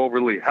that's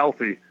overly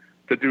healthy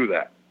to do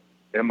that.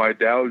 And my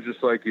dad was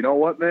just like, you know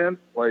what, man?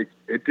 Like,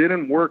 it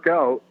didn't work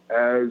out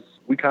as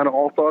we kind of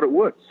all thought it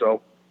would.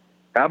 So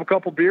have a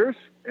couple beers,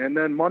 and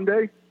then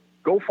Monday,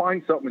 go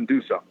find something and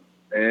do something.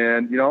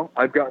 And,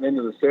 I've gotten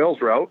into the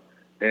sales route,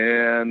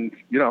 and,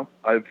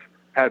 I've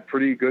had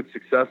pretty good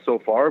success so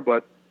far,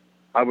 but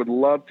I would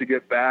love to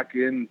get back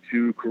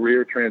into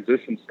career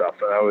transition stuff.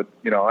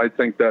 And I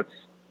think that's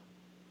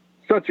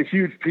such a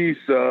huge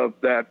piece of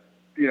that,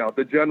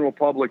 the general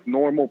public,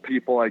 normal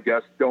people, I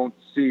guess, don't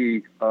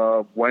see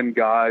when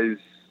guys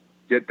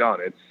get done.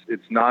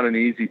 It's not an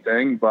easy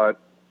thing, but,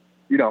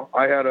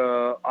 I had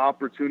a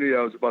opportunity.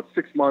 I was about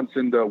 6 months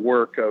into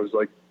work. I was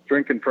like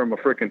drinking from a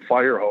freaking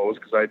fire hose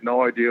because I had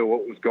no idea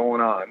what was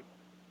going on.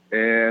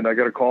 And I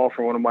got a call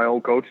from one of my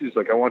old coaches,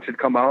 like, I want you to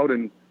come out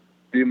and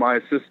be my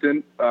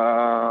assistant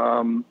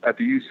at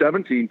the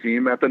U17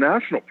 team at the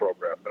national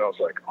program. And I was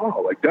like,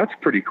 oh, like, that's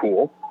pretty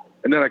cool.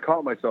 And then I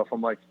caught myself.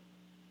 I'm like,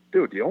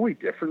 dude, the only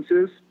difference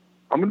is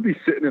I'm going to be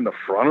sitting in the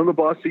front of the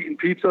bus eating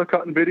pizza,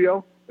 cutting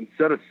video,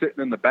 instead of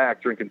sitting in the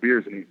back drinking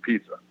beers and eating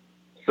pizza.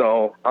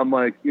 So I'm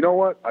like, you know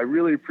what? I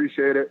really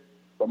appreciate it,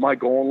 but my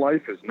goal in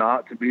life is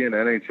not to be an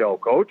NHL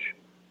coach.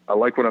 I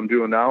like what I'm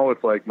doing now.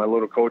 It's like my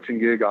little coaching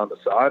gig on the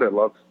side. I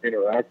love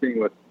interacting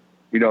with,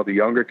 the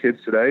younger kids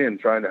today and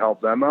trying to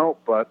help them out,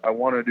 but I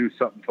want to do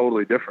something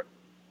totally different.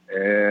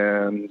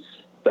 And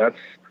that's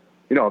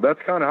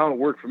kind of how it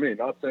worked for me.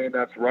 Not saying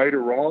that's right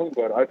or wrong,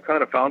 but I've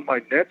kind of found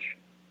my niche.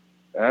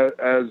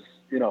 As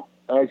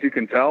you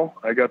can tell,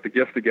 I got the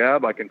gift of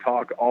gab. I can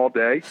talk all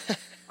day.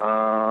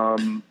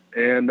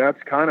 And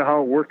that's kind of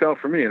how it worked out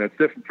for me. And it's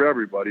different for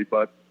everybody,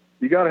 but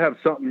you got to have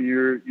something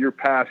you're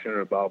passionate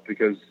about,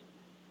 because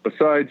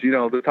besides,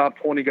 the top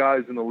 20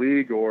 guys in the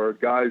league or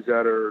guys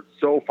that are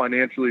so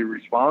financially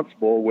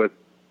responsible with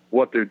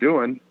what they're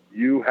doing,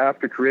 you have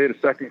to create a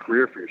second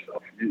career for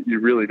yourself. You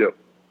really do.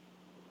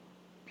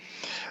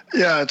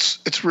 Yeah,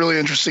 it's really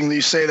interesting that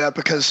you say that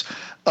because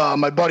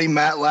my buddy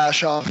Matt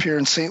Lashoff here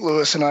in St.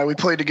 Louis and we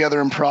played together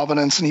in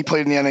Providence, and he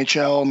played in the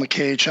NHL and the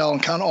KHL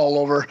and kind of all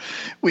over.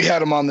 We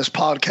had him on this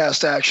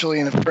podcast actually,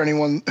 and for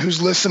anyone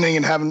who's listening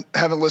and haven't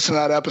listened to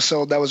that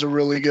episode, that was a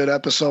really good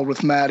episode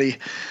with Matty.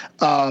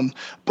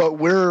 But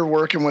we're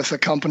working with a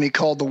company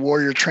called the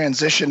Warrior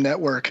Transition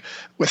Network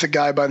with a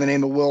guy by the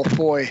name of Will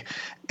Foy.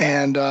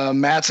 And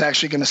Matt's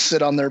actually going to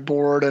sit on their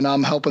board, and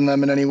I'm helping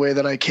them in any way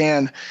that I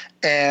can.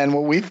 And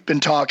what we've been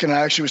talking,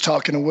 I actually was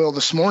talking to Will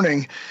this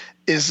morning,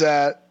 is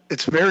that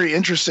it's very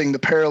interesting, the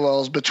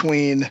parallels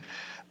between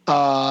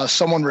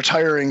someone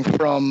retiring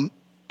from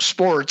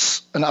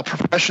sports, and not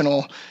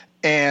professional,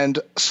 and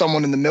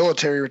someone in the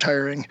military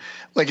retiring.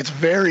 Like, it's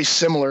very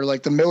similar.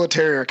 Like, the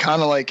military are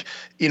kind of like,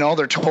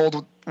 they're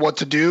told what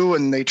to do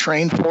and they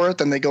train for it,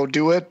 then they go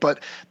do it. But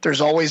there's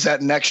always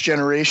that next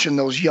generation,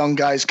 those young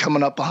guys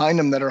coming up behind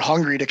them that are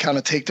hungry to kind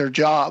of take their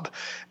job.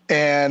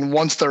 And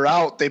once they're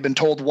out, they've been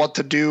told what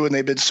to do, and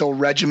they've been so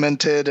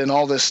regimented and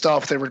all this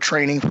stuff. They were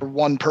training for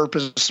one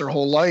purpose their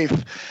whole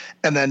life,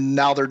 and then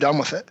now they're done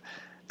with it.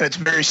 And it's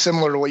very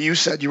similar to what you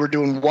said. You were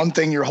doing one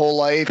thing your whole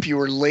life. You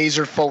were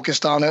laser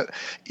focused on it,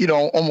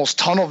 almost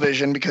tunnel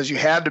vision because you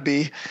had to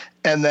be.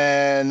 And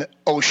then,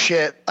 oh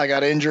shit, I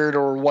got injured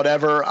or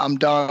whatever. I'm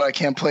done. I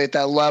can't play at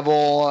that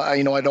level.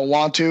 I don't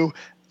want to.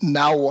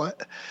 Now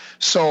what?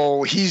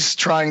 So he's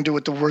trying to,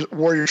 with the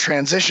Warrior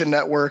Transition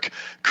Network,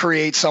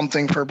 create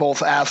something for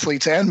both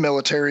athletes and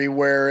military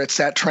where it's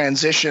that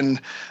transition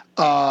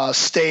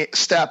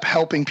step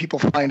helping people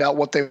find out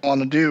what they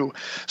want to do.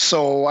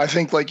 So I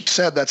think, like you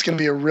said, that's going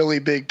to be a really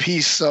big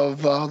piece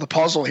of the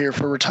puzzle here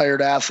for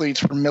retired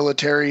athletes, for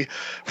military,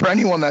 for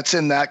anyone that's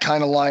in that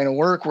kind of line of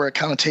work where it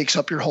kind of takes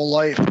up your whole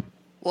life.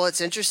 Well,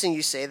 it's interesting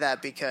you say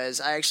that because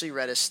I actually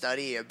read a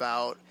study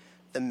about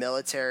the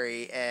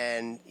military,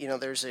 and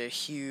there's a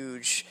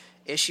huge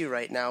issue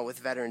right now with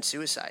veteran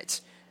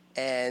suicides.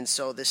 And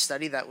so this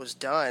study that was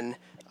done,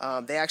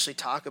 they actually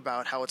talk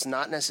about how it's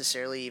not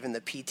necessarily even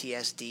the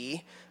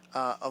PTSD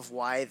of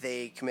why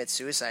they commit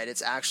suicide.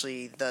 It's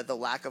actually the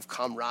lack of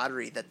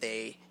camaraderie that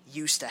they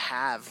used to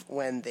have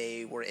when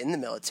they were in the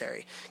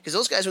military. Because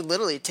those guys would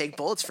literally take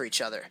bullets for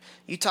each other.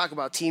 You talk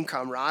about team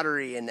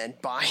camaraderie and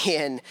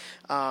buy-in.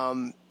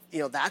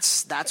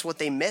 That's what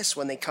they miss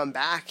when they come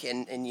back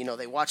and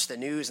they watch the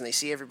news and they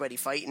see everybody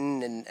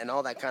fighting and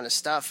all that kind of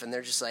stuff, and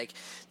they're just like,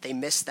 they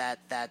miss that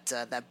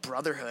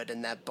brotherhood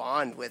and that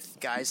bond with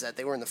guys that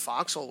they were in the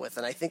foxhole with.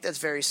 And I think that's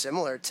very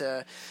similar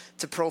to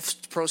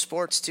pro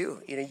sports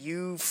too.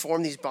 You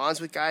form these bonds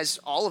with guys.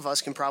 All of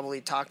us can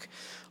probably talk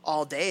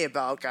all day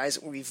about guys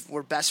that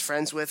we're best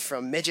friends with,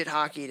 from midget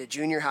hockey to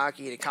junior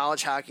hockey to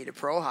college hockey to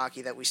pro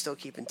hockey, that we still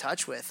keep in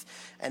touch with.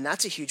 And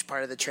that's a huge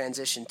part of the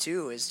transition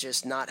too, is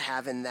just not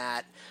having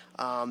that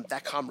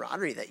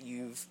camaraderie that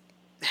you've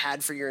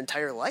had for your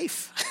entire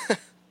life.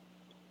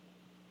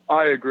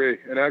 I agree.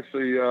 And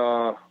actually,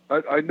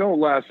 I know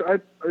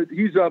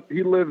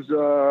he lives,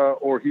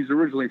 or he's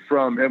originally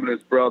from, him and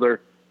his brother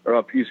are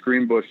up East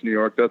Greenbush, New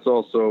York. That's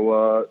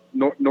also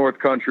North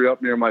Country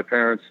up near my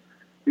parents.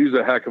 He's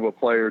a heck of a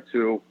player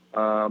too.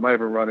 I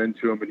haven't run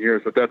into him in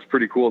years, but that's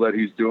pretty cool that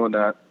he's doing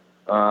that.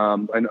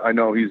 And I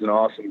know he's an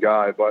awesome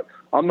guy, but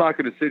I'm not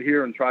going to sit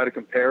here and try to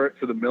compare it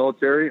to the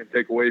military and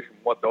take away from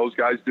what those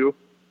guys do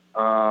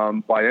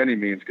by any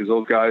means, because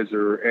those guys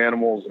are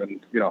animals, and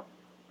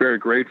very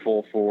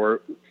grateful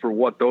for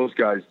what those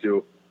guys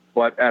do.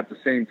 But at the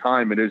same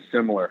time, it is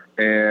similar.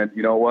 And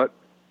you know what,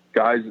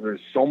 guys,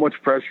 there's so much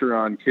pressure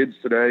on kids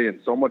today, and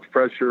so much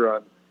pressure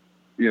on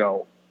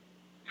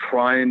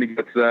trying to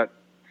get to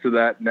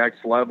that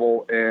next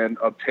level and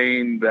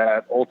obtain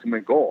that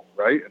ultimate goal,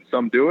 right? And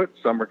some do it,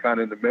 some are kind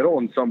of in the middle,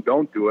 and some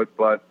don't do it.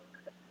 But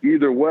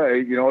either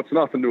way, it's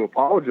nothing to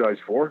apologize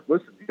for.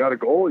 Listen, you got a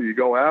goal, you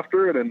go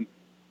after it, and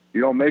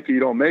you don't make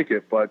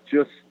it. But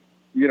just,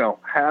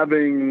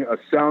 having a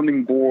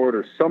sounding board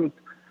or some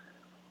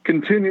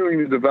continuing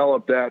to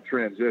develop that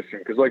transition.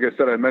 Because like I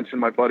said, I mentioned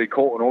my buddy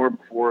Colton Orr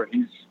before,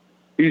 and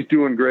he's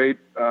doing great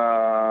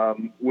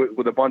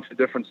with a bunch of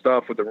different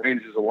stuff with the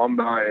Rangers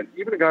alumni, and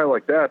even a guy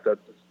like that's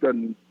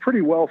done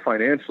pretty well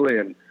financially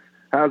and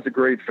has a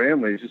great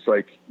family. He's just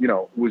like,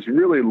 was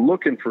really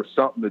looking for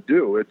something to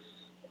do. It's,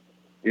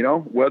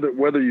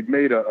 whether you've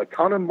made a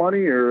ton of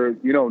money or,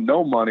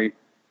 no money,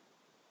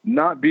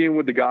 not being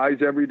with the guys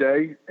every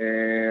day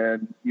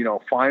and,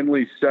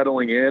 finally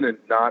settling in and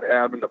not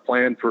having to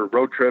plan for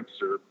road trips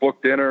or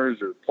book dinners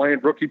or plan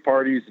rookie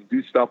parties and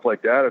do stuff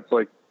like that. It's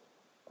like,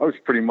 I was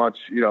pretty much,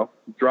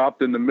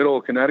 dropped in the middle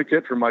of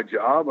Connecticut for my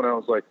job. And I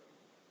was like,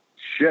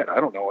 shit, I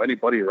don't know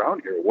anybody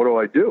around here. What do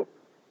I do?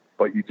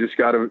 But you just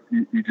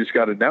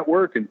gotta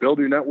network and build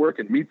your network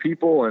and meet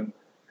people. And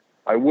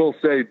I will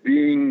say,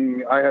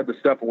 I had to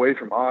step away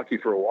from hockey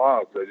for a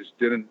while because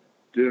I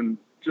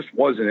just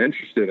wasn't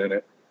interested in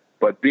it.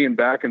 But being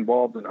back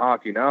involved in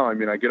hockey now, I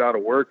mean, I get out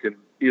of work and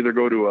either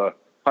go to a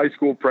high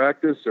school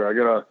practice or I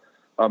got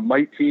a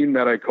mite team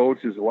that I coach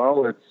as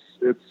well.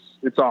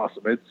 It's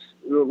awesome. It's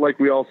like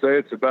we all say,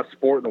 it's the best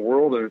sport in the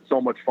world, and it's so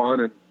much fun.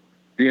 And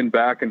being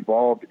back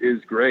involved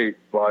is great,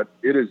 but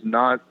it is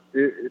not.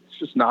 It's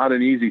just not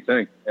an easy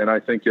thing, and I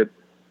think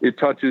it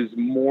touches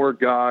more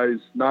guys,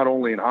 not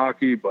only in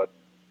hockey but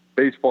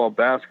baseball,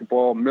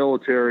 basketball,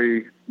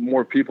 military,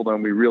 more people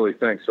than we really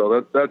think.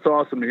 So that's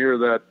awesome to hear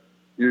that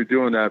you're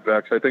doing that,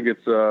 Vex. I think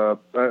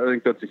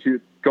that's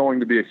going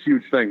to be a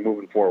huge thing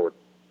moving forward.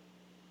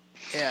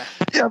 Yeah.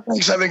 Yeah,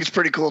 thanks. I think it's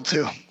pretty cool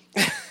too.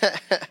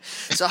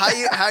 So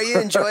how you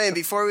enjoying,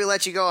 before we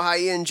let you go, how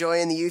you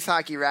enjoying the youth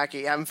hockey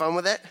racket? You having fun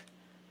with it?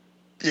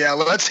 Yeah,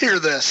 let's hear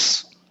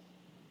this.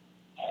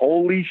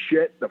 Holy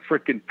shit, the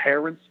freaking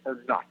parents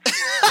are nuts.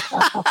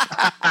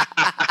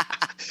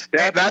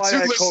 That's who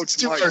listens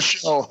to our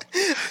show.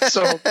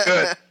 So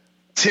good.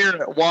 Let's hear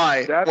it.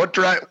 Why?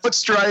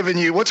 What's driving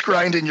you? What's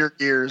grinding your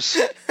gears?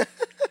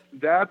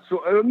 That's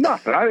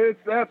nothing.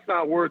 That's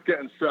not worth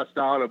getting stressed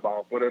out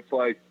about. But it's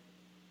like,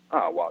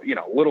 oh, well,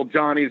 little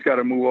Johnny's got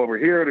to move over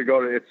here to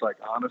go to. It's like,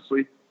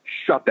 honestly,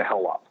 shut the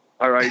hell up.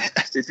 All right.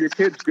 If your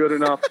kid's good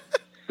enough,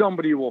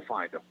 somebody will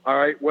find him. All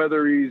right.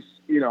 Whether he's,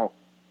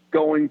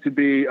 going to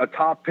be a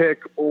top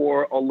pick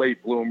or a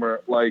late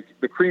bloomer, like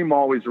the cream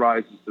always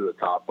rises to the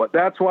top. But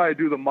that's why I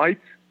do the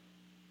mites.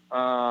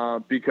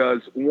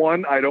 Because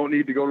one, I don't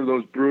need to go to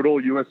those brutal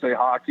USA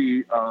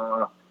Hockey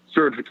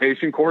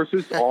certification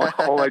courses.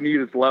 All I need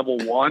is level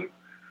 1.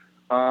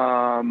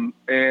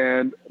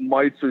 And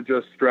mites are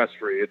just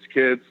stress-free. It's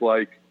kids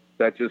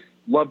that just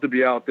love to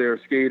be out there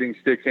skating,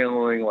 stick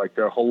handling,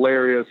 they're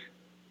hilarious.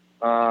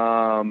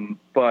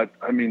 But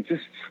I mean,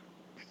 just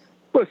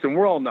listen,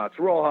 we're all nuts.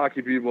 We're all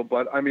hockey people,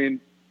 but I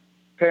mean,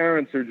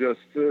 parents are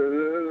just,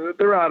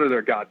 they're out of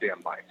their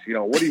goddamn minds.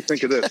 What do you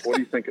think of this? What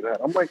do you think of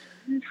that? I'm like,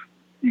 you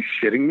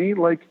shitting me?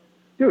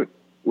 Dude,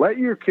 let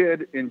your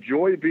kid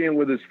enjoy being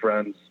with his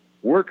friends,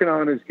 working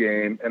on his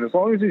game. And as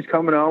long as he's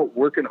coming out,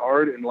 working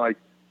hard, and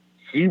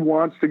he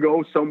wants to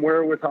go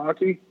somewhere with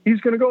hockey,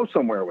 he's going to go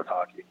somewhere with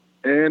hockey.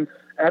 And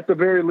at the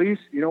very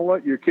least, you know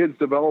what? Your kid's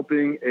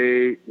developing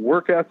a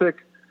work ethic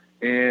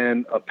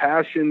and a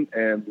passion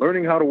and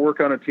learning how to work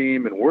on a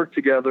team and work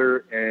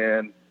together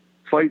and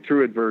fight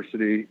through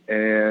adversity.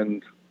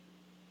 And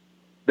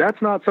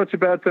that's not such a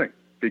bad thing,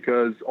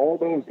 because all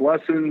those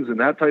lessons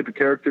and that type of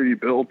character you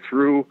build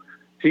through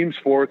team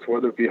sports,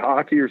 whether it be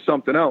hockey or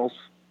something else,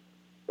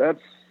 those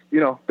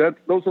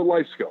are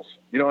life skills.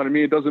 You know what I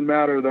mean? It doesn't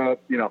matter that,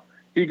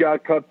 he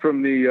got cut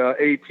from the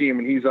A team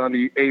and he's on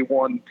the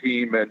A1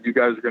 team, and you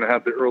guys are going to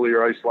have the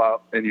earlier ice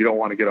lap and you don't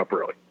want to get up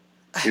early.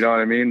 You know what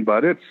I mean?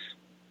 But it's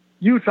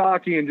youth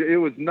hockey, and it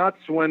was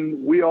nuts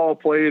when we all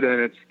played, and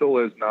it still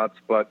is nuts,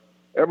 but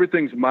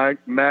everything's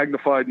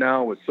magnified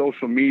now with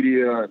social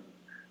media and,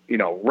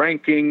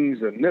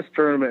 rankings and this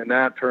tournament and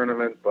that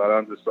tournament. But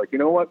I'm just like, you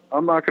know what?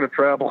 I'm not going to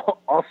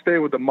travel. I'll stay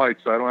with the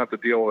mites so I don't have to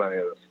deal with any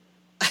of this.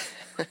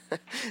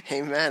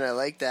 Amen. I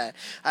like that.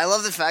 I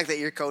love the fact that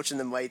you're coaching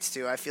the mites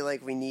too. I feel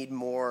like we need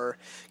more,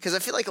 because I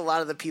feel like a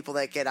lot of the people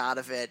that get out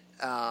of it,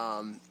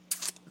 the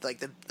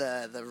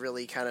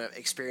really kind of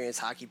experienced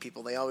hockey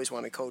people, they always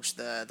want to coach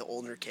the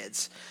older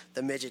kids,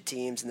 the midget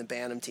teams and the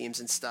bantam teams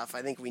and stuff.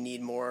 I think we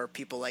need more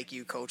people like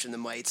you coaching the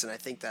mites, and I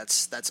think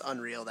that's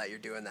unreal that you're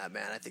doing that,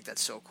 man. I think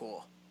that's so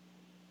cool.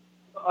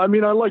 I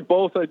mean, I like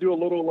both. I do a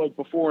little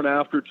before and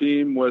after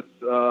team with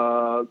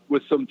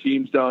some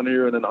teams down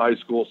here and in high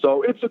school.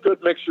 So it's a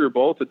good mixture of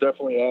both. It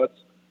definitely adds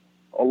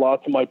a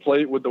lot to my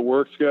plate with the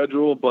work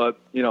schedule, but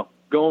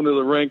going to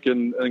the rink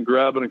and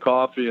grabbing a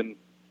coffee and,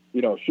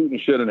 shooting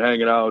shit and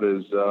hanging out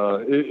is,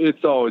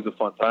 it's always a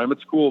fun time.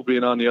 It's cool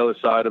being on the other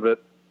side of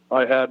it.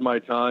 I had my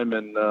time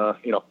and,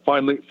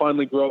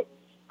 finally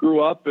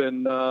grew up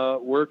and,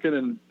 working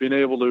and being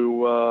able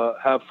to,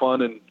 have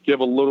fun and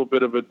give a little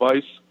bit of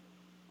advice,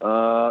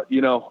 on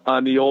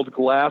the old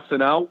glass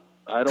and out.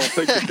 I don't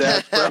think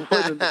that's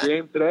prevalent in the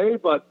game today,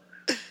 but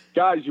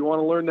guys, you want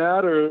to learn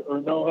that or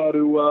know how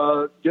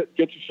to, get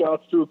your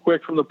shots through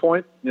quick from the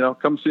point,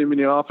 come see me in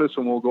the office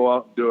and we'll go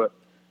out and do it.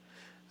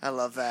 I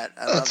love that.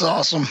 That's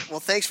awesome. Well,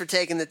 thanks for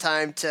taking the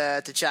time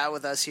to chat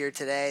with us here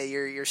today.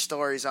 Your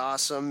story's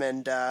awesome,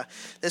 and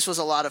this was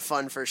a lot of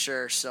fun for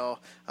sure. So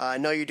I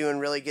know you're doing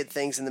really good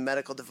things in the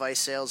medical device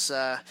sales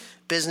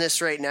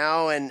business right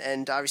now,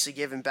 and obviously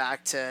giving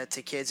back to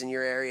kids in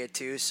your area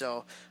too.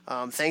 So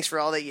thanks for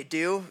all that you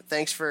do.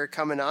 Thanks for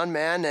coming on,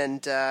 man,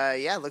 and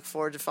look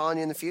forward to following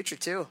you in the future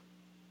too.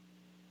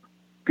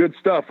 Good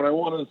stuff. And I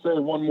wanted to say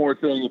one more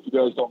thing, if you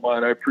guys don't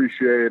mind. I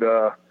appreciate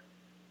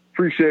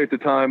the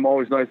time.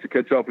 Always nice to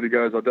catch up with you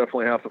guys. I'll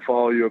definitely have to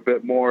follow you a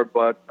bit more.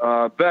 But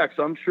Bex,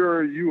 I'm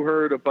sure you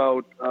heard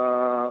about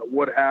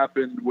what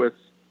happened with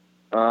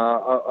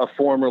a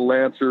former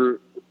Lancer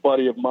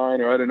buddy of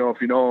mine, or I don't know if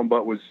you know him,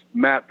 but was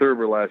Matt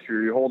Thurber last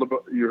year.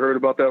 You heard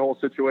about that whole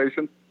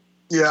situation?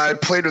 Yeah, I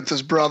played with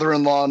his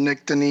brother-in-law,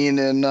 Nick Deneen,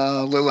 in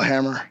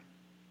Lillehammer.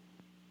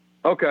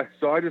 Okay,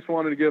 so I just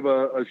wanted to give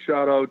a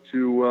shout-out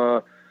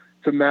to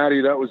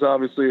Matty. That was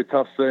obviously a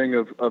tough thing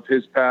of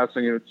his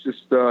passing. It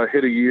just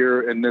hit a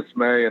year in this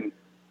May, and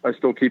I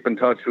still keep in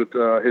touch with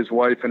his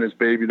wife and his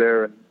baby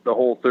there and the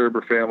whole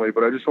Thurber family.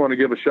 But I just want to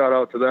give a shout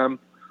out to them.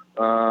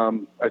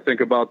 I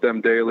think about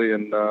them daily,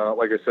 and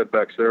like I said,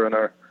 Bex, they're in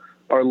our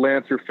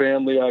Lancer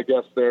family, I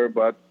guess there,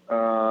 but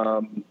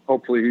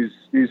hopefully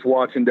he's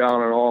watching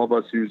down on all of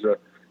us. He's a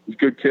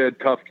good kid,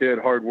 tough kid,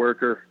 hard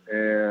worker,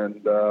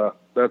 and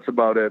that's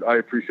about it. I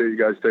appreciate you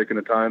guys taking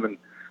the time, and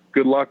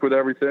good luck with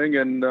everything.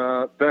 And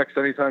Bex,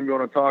 anytime you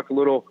want to talk a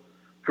little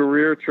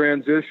career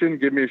transition,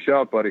 give me a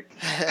shout, buddy.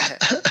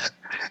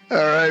 All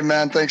right,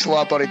 man. Thanks a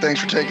lot, buddy.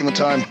 Thanks for taking the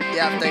time.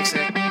 Yeah, thanks,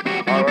 Nick.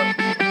 All right.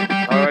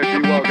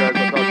 Be well, guys.